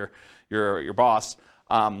building with your boss.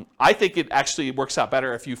 I think it actually works out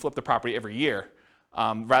better if you flip the property every year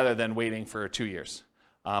rather than waiting for 2 years.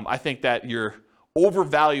 I think that you're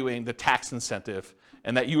overvaluing the tax incentive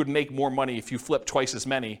and that you would make more money if you flip twice as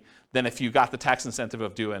many than if you got the tax incentive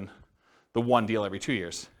of doing the one deal every 2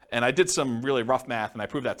 years. And I did some really rough math and I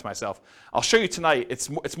proved that to myself. I'll show you tonight,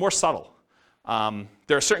 it's more subtle.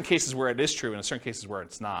 There are certain cases where it is true and certain cases where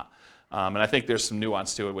it's not. And I think there's some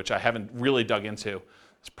nuance to it, which I haven't really dug into.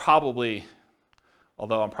 It's probably,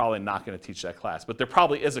 although I'm probably not going to teach that class, but there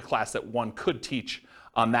probably is a class that one could teach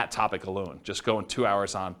on that topic alone, just going 2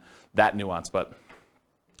 hours on that nuance, but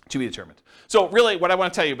to be determined. So really what I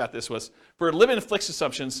want to tell you about this was, for live-in fixed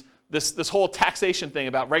assumptions, this whole taxation thing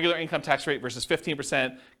about regular income tax rate versus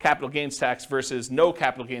 15% capital gains tax versus no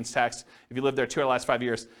capital gains tax if you live there 2 out of the last 5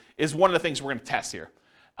 years is one of the things we're going to test here.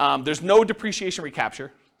 There's no depreciation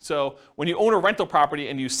recapture. So when you own a rental property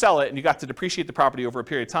and you sell it and you got to depreciate the property over a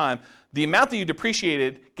period of time, the amount that you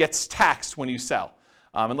depreciated gets taxed when you sell.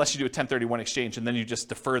 Unless you do a 1031 exchange, and then you just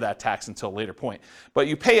defer that tax until a later point. But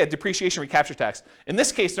you pay a depreciation recapture tax. In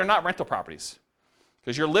this case, they're not rental properties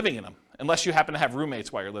because you're living in them. Unless you happen to have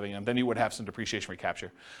roommates while you're living in them, then you would have some depreciation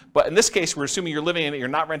recapture. But in this case, we're assuming you're living in it, you're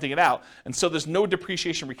not renting it out, and so there's no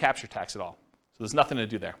depreciation recapture tax at all. So there's nothing to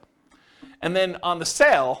do there. And then on the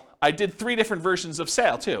sale, I did 3 different versions of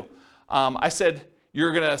sale too. I said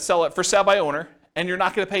you're going to sell it for sale by owner, and you're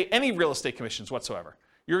not going to pay any real estate commissions whatsoever.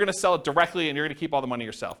 You're going to sell it directly, and you're going to keep all the money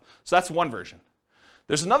yourself. So that's one version.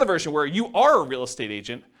 There's another version where you are a real estate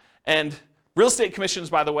agent, and real estate commissions,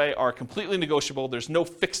 by the way, are completely negotiable. There's no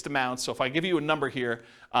fixed amount. So if I give you a number here,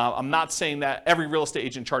 I'm not saying that every real estate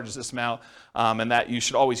agent charges this amount and that you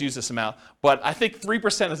should always use this amount. But I think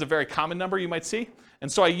 3% is a very common number you might see.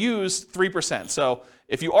 And so I used 3%. So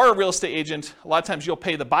if you are a real estate agent, a lot of times you'll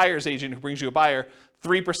pay the buyer's agent who brings you a buyer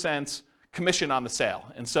 3% commission on the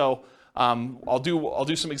sale. And so I'll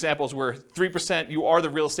do some examples where 3% you are the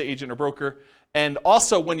real estate agent or broker. And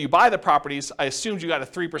also when you buy the properties, I assumed you got a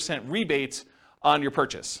 3% rebate on your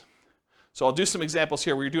purchase. So I'll do some examples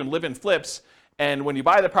here where you're doing live-in flips, and when you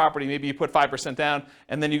buy the property, maybe you put 5% down,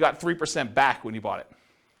 and then you got 3% back when you bought it.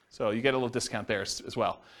 So you get a little discount there as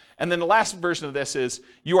well. And then the last version of this is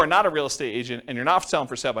you are not a real estate agent and you're not selling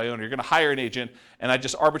for sale by owner. You're going to hire an agent, and I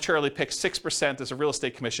just arbitrarily picked 6% as a real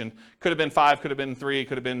estate commission. Could have been 5, could have been 3,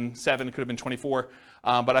 could have been 7, could have been 24.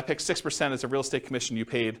 But I picked 6% as a real estate commission you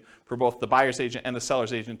paid for both the buyer's agent and the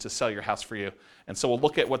seller's agent to sell your house for you. And so we'll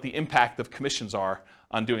look at what the impact of commissions are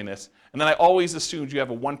on doing this. And then I always assumed you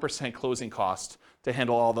have a 1% closing cost to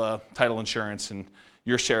handle all the title insurance and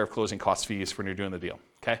your share of closing cost fees when you're doing the deal.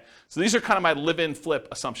 Okay? So these are kind of my live-in flip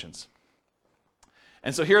assumptions.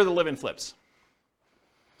 And so here are the live-in flips.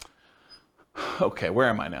 Okay, where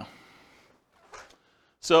am I now?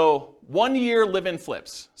 So 1 year live-in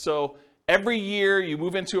flips. So every year you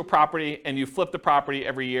move into a property and you flip the property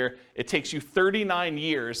every year. It takes you 39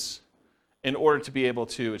 years in order to be able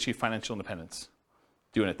to achieve financial independence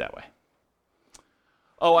doing it that way.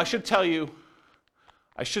 Oh, I should tell you,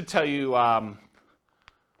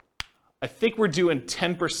 I think we're doing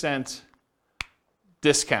 10%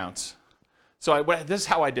 discounts. So this is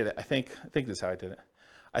how I did it. I think this is how I did it.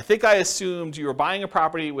 I think I assumed you were buying a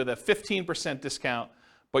property with a 15% discount,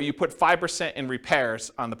 but you put 5% in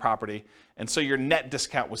repairs on the property, and so your net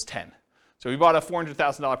discount was 10. So if you bought a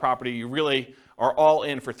 $400,000 property, you really are all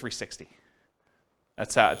in for $360.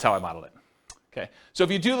 That's how I modeled it. Okay. So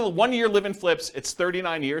if you do the 1 year live-in flips, it's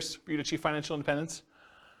 39 years for you to achieve financial independence.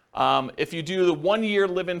 If you do the 1 year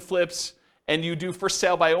live-in flips and you do for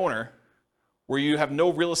sale by owner, where you have no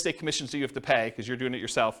real estate commissions that you have to pay because you're doing it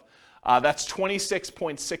yourself, that's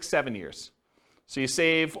 26.67 years. So you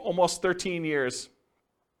save almost 13 years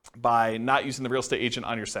by not using the real estate agent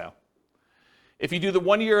on your sale. If you do the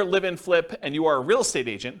 1 year live-in flip and you are a real estate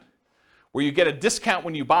agent, where you get a discount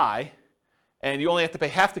when you buy and you only have to pay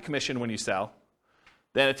half the commission when you sell,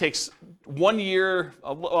 then it takes 1 year,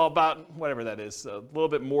 well, about whatever that is, a little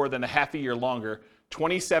bit more than a half a year longer,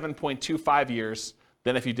 27.25 years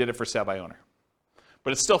than if you did it for sale by owner.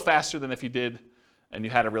 But it's still faster than if you did and you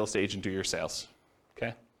had a real estate agent do your sales.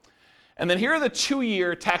 Okay? And then here are the 2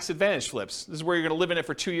 year tax advantage flips. This is where you're going to live in it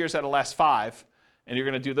for 2 years out of the last 5, and you're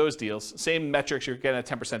going to do those deals. Same metrics, you're getting a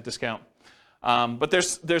 10% discount. But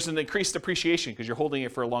there's an increased depreciation because you're holding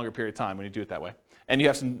it for a longer period of time when you do it that way. And you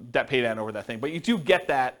have some debt pay down over that thing. But you do get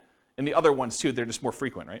that in the other ones too. They're just more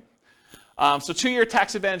frequent, right? So 2 year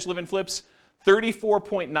tax advantage live-in flips,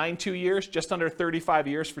 34.92 years, just under 35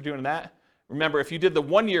 years for doing that. Remember, if you did the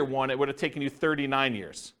 1 year one, it would have taken you 39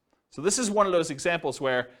 years. So this is one of those examples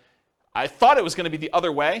where I thought it was going to be the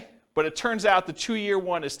other way, but it turns out the 2 year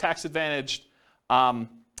one is tax advantaged.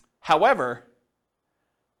 However,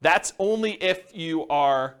 that's only if you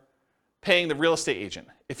are paying the real estate agent.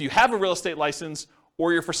 If you have a real estate license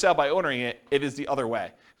or you're for sale by owning it, it is the other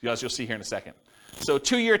way, as you'll see here in a second. So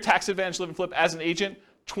 2 year tax advantage live and flip as an agent,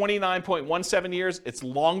 29.17 years. It's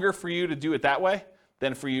longer for you to do it that way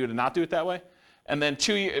than for you to not do it that way. and then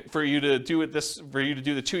for you to do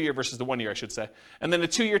the 2 year versus the 1 year, I should say. And then the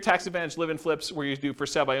 2 year tax advantage live-in flips where you do for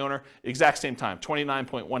sale by owner, exact same time,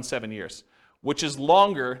 29.17 years, which is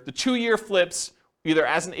longer. The 2 year flips, either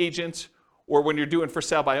as an agent or when you're doing for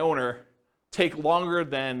sale by owner, take longer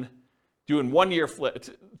than doing 1 year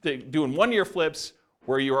flips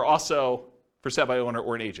where you are also for sale by owner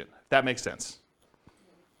or an agent. If that makes sense.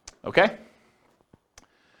 Okay?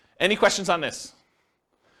 Any questions on this?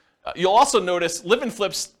 You'll also notice live-in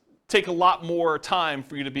flips take a lot more time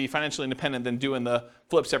for you to be financially independent than doing the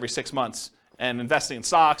flips every 6 months and investing in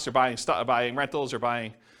stocks or buying rentals or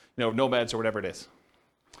buying nomads or whatever it is.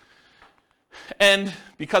 And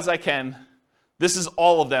because I can, this is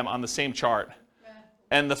all of them on the same chart.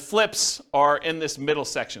 And the flips are in this middle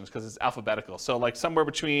section because it's alphabetical. So like somewhere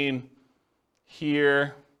between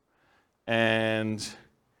here and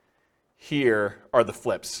here are the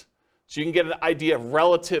flips. So you can get an idea of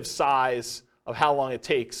relative size of how long it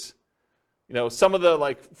takes. Some of the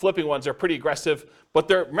like flipping ones are pretty aggressive, but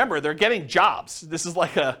remember, they're getting jobs. This is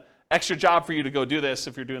like a extra job for you to go do this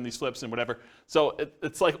if you're doing these flips and whatever. So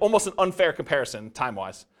it's like almost an unfair comparison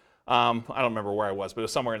time-wise. I don't remember where I was, but it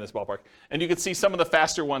was somewhere in this ballpark. And you can see some of the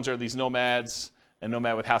faster ones are these nomads and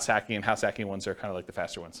nomad with house hacking, and house hacking ones are kind of like the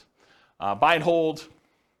faster ones. Buy and hold,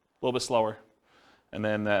 a little bit slower. And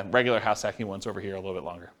then regular house hacking ones over here a little bit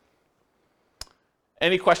longer.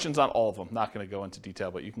 Any questions on all of them? Not going to go into detail,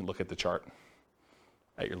 but you can look at the chart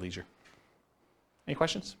at your leisure. Any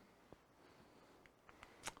questions?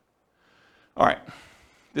 All right.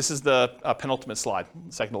 This is the penultimate slide,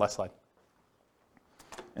 second to last slide.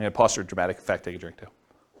 And it pause for dramatic effect. Take a drink too.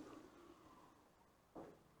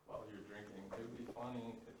 While you're drinking, it would be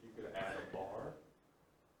funny if you could add a bar.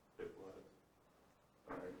 It would.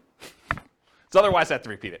 All right. So otherwise, I have to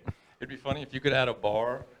repeat it. It'd be funny if you could add a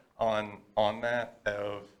bar on that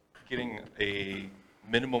of getting a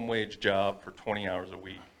minimum wage job for 20 hours a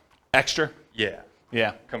week. Extra? Yeah.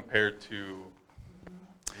 Yeah. Compared to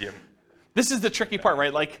the... This is the tricky part,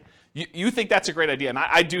 right? Like, you think that's a great idea, and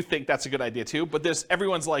I do think that's a good idea too, but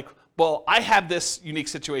everyone's like, well, I have this unique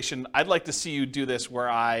situation. I'd like to see you do this where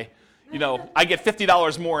I get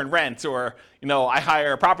 $50 more in rent, or, I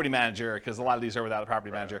hire a property manager, because a lot of these are without a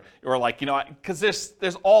property manager, or like, because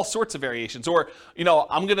there's all sorts of variations, or,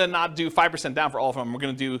 I'm going to not do 5% down for all of them. We're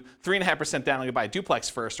going to do 3.5% down. I'm going to buy a duplex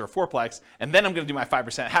first or a fourplex, and then I'm going to do my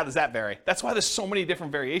 5%. How does that vary? That's why there's so many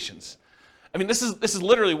different variations. I mean, this is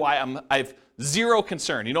literally why I've zero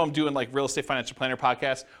concern. I'm doing like Real Estate Financial Planner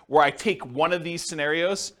podcast where I take one of these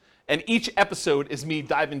scenarios, and each episode is me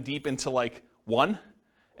diving deep into like one.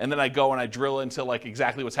 And then I go and I drill into like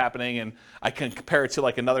exactly what's happening, and I can compare it to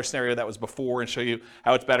like another scenario that was before and show you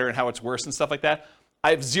how it's better and how it's worse and stuff like that. I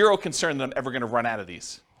have zero concern that I'm ever going to run out of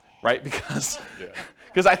these, right? Because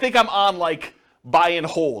I think I'm on like buy and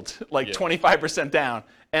hold, like 25% down.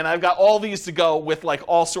 And I've got all these to go with like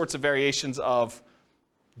all sorts of variations of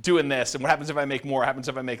doing this. And what happens if I make more? What happens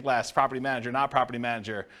if I make less? Property manager, not property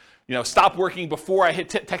manager. Stop working before I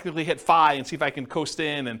technically hit FI and see if I can coast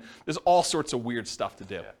in. And there's all sorts of weird stuff to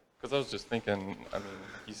do. Yeah, because I was just thinking,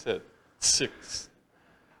 you said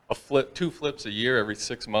two flips a year every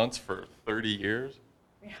 6 months for 30 years.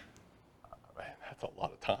 Yeah. Man, that's a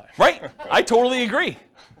lot of time. Right? I totally agree.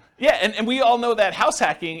 Yeah, and we all know that house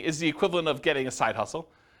hacking is the equivalent of getting a side hustle,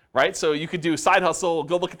 right? So you could do side hustle,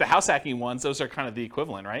 go look at the house hacking ones. Those are kind of the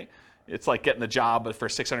equivalent, right? It's like getting a job for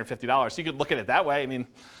 $650. You could look at it that way.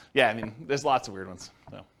 There's lots of weird ones.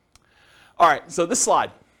 So. All right, so this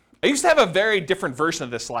slide. I used to have a very different version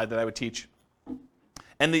of this slide that I would teach.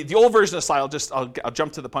 And the old version of the slide, I'll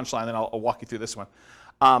jump to the punchline, then I'll walk you through this one.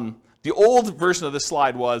 The old version of this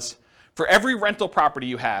slide was, for every rental property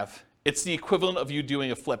you have, it's the equivalent of you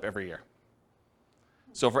doing a flip every year.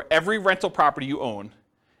 So for every rental property you own,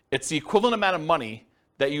 it's the equivalent amount of money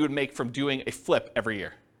that you would make from doing a flip every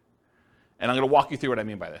year. And I'm going to walk you through what I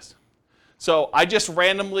mean by this. So I just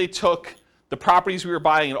randomly took the properties we were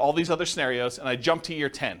buying in all these other scenarios, and I jumped to year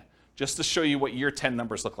 10, just to show you what year 10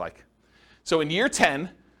 numbers look like. So in year 10,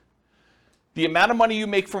 the amount of money you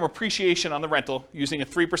make from appreciation on the rental, using a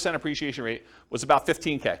 3% appreciation rate, was about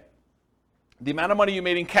 $15K. The amount of money you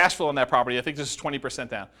made in cash flow on that property, I think this is 20%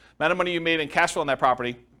 down. The amount of money you made in cash flow on that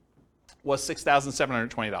property was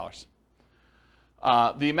 $6,720.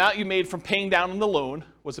 The amount you made from paying down on the loan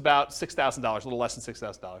was about $6,000, a little less than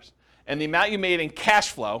 $6,000. And the amount you made in cash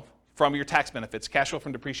flow from your tax benefits, cash flow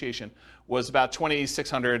from depreciation, was about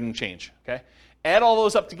 $2,600 and change. Okay? Add all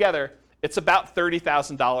those up together, it's about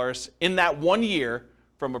 $30,000 in that 1 year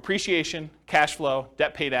from appreciation, cash flow,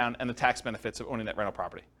 debt pay down, and the tax benefits of owning that rental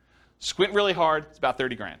property. Squint really hard, it's about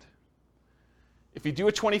 30 grand. If you do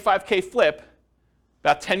a 25K flip,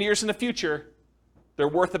 About 10 years in the future, they're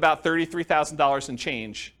worth about $33,000 in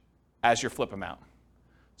change as your flip amount.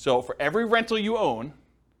 So for every rental you own,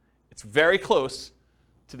 it's very close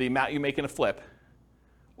to the amount you make in a flip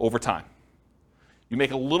over time. You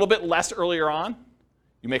make a little bit less earlier on,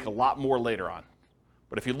 you make a lot more later on.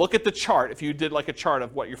 But if you look at the chart, if you did like a chart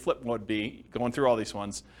of what your flip would be, going through all these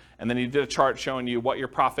ones, and then you did a chart showing you what your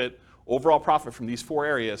profit, overall profit from these 4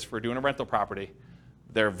 areas for doing a rental property,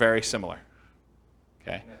 they're very similar.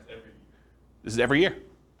 Okay? And that's every year. This is every year.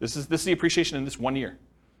 This is the appreciation in this 1 year.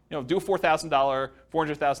 You know, do a $4,000,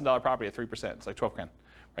 $400,000 property at 3%. It's like 12 grand,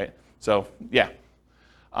 right? So yeah.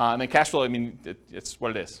 And then cash flow, I mean, it's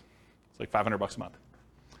what it is. It's like $500 a month.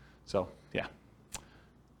 So yeah.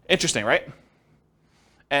 Interesting, right?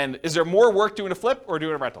 And is there more work doing a flip or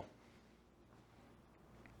doing a rental?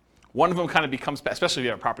 One of them kind of becomes, especially if you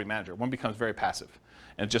have a property manager, one becomes very passive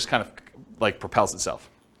and it just kind of like propels itself.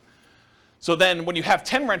 So then when you have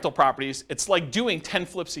 10 rental properties, it's like doing 10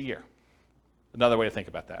 flips a year. Another way to think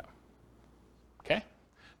about that. Okay?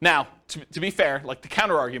 Now, to be fair, like the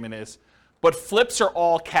counter argument is, but flips are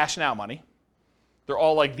all cash now money. They're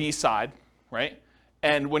all like the side, right?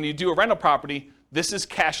 And when you do a rental property, this is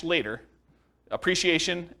cash later.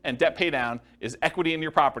 Appreciation and debt pay down is equity in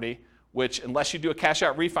your property, which unless you do a cash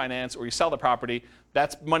out refinance or you sell the property,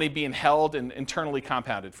 that's money being held and internally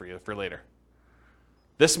compounded for you for later.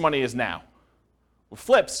 This money is now. With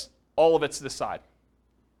flips, all of it's this side.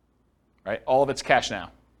 Right? All of it's cash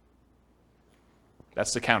now.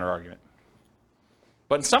 That's the counter argument.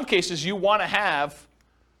 But in some cases, you want to have,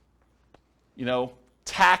 you know,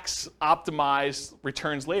 tax optimized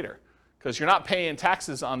returns later, because you're not paying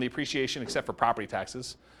taxes on the appreciation except for property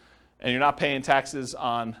taxes, and you're not paying taxes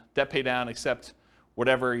on debt pay down except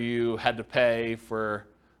whatever you had to pay for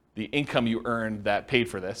the income you earned that paid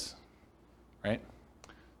for this, right?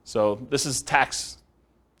 So this is tax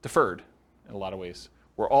deferred in a lot of ways,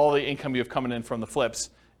 where all the income you have coming in from the flips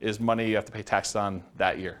is money you have to pay taxes on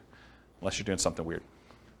that year, unless you're doing something weird,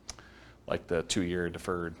 like the 2-year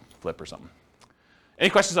deferred flip or something. Any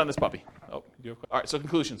questions on this puppy? Oh, you have, all right, so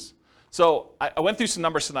conclusions. So I went through some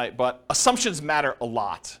numbers tonight, but assumptions matter a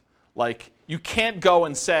lot. Like, you can't go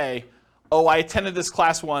and say, oh, I attended this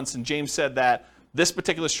class once and James said that this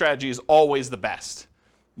particular strategy is always the best.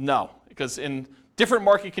 No, because in different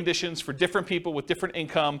market conditions for different people with different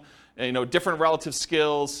income, you know, different relative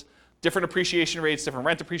skills, different appreciation rates, different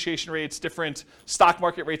rent appreciation rates, different stock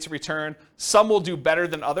market rates of return. Some will do better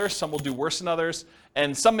than others, some will do worse than others,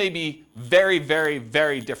 and some may be very, very,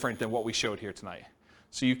 very different than what we showed here tonight.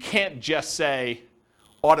 So you can't just say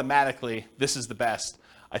automatically, this is the best.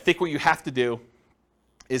 I think what you have to do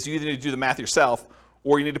is you either need to do the math yourself,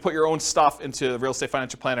 or you need to put your own stuff into the Real Estate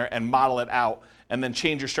Financial Planner and model it out, and then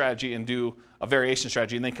change your strategy and do a variation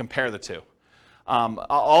strategy, and then compare the two. I'll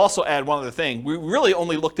also add one other thing. We really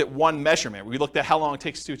only looked at one measurement. We looked at how long it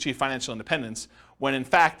takes to achieve financial independence, when in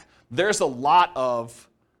fact, there's a lot of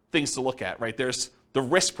things to look at, right? There's the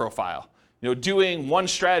risk profile. You know, doing one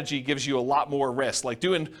strategy gives you a lot more risk. Like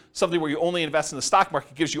doing something where you only invest in the stock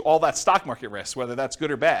market gives you all that stock market risk, whether that's good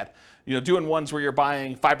or bad. You know, doing ones where you're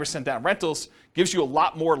buying 5% down rentals gives you a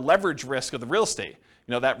lot more leverage risk of the real estate.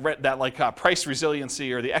 You know, that price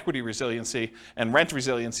resiliency or the equity resiliency and rent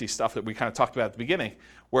resiliency stuff that we kind of talked about at the beginning,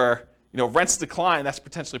 where, you know, rents decline, that's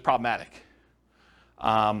potentially problematic.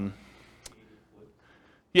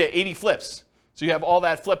 80 flips. So you have all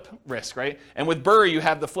that flip risk, right? And with BRRRR, you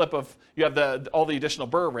have the flip of, you have all the additional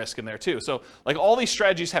BRRRR risk in there too. So like all these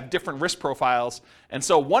strategies have different risk profiles. And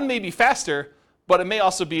so one may be faster, but it may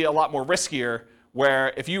also be a lot more riskier,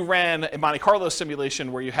 where if you ran a Monte Carlo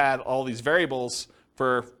simulation where you had all these variables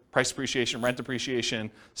for price appreciation, rent appreciation,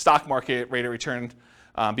 stock market rate of return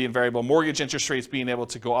being variable, mortgage interest rates being able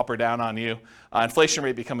to go up or down on you, inflation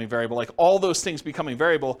rate becoming variable, like all those things becoming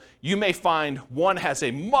variable, you may find one has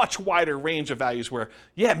a much wider range of values where,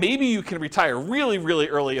 yeah, maybe you can retire really, really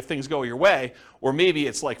early if things go your way, or maybe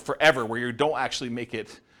it's like forever where you don't actually make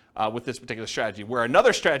it with this particular strategy, where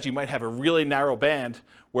another strategy might have a really narrow band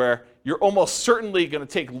where you're almost certainly going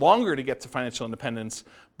to take longer to get to financial independence,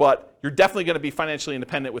 but you're definitely going to be financially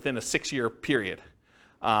independent within a 6-year period.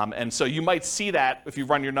 And so you might see that if you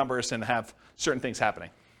run your numbers and have certain things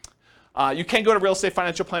happening. You can go to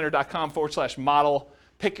realestatefinancialplanner.com/model,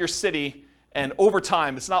 pick your city, and over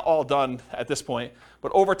time, it's not all done at this point,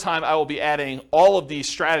 but over time I will be adding all of these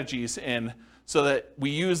strategies in so that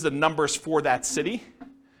we use the numbers for that city,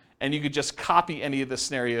 and you could just copy any of the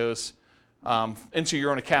scenarios into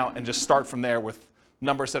your own account and just start from there with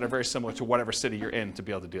numbers that are very similar to whatever city you're in to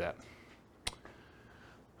be able to do that.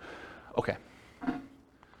 Okay.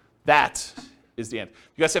 That is the end.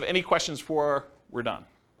 If you guys have any questions for we're done.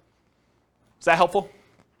 Is that helpful?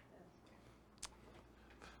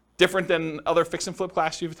 Different than other fix and flip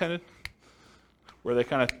class you've attended, where they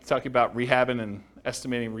kind of talk about rehabbing and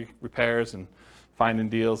estimating repairs and finding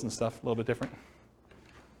deals and stuff, a little bit different?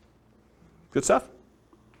 Good stuff?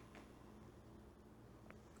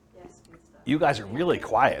 Yes, good stuff. You guys are really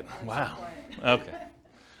quiet. Wow. Okay.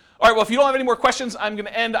 All right, well, if you don't have any more questions, I'm going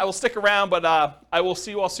to end. I will stick around, but I will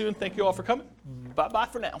see you all soon. Thank you all for coming. Bye-bye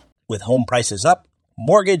for now. With home prices up,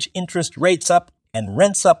 mortgage interest rates up, and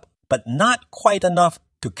rents up, but not quite enough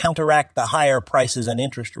to counteract the higher prices and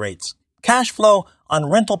interest rates, cash flow on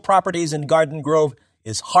rental properties in Garden Grove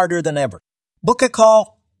is harder than ever. Book a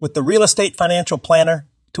call with the Real Estate Financial Planner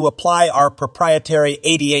to apply our proprietary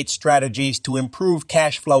 88 strategies to improve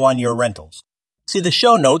cash flow on your rentals. See the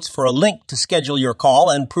show notes for a link to schedule your call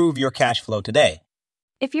and prove your cash flow today.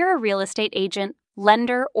 If you're a real estate agent,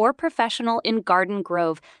 lender, or professional in Garden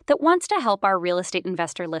Grove that wants to help our real estate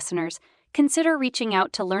investor listeners, consider reaching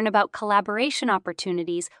out to learn about collaboration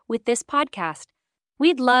opportunities with this podcast.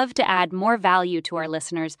 We'd love to add more value to our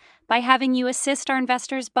listeners by having you assist our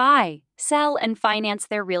investors buy, sell, and finance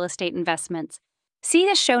their real estate investments. See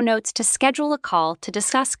the show notes to schedule a call to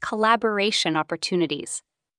discuss collaboration opportunities.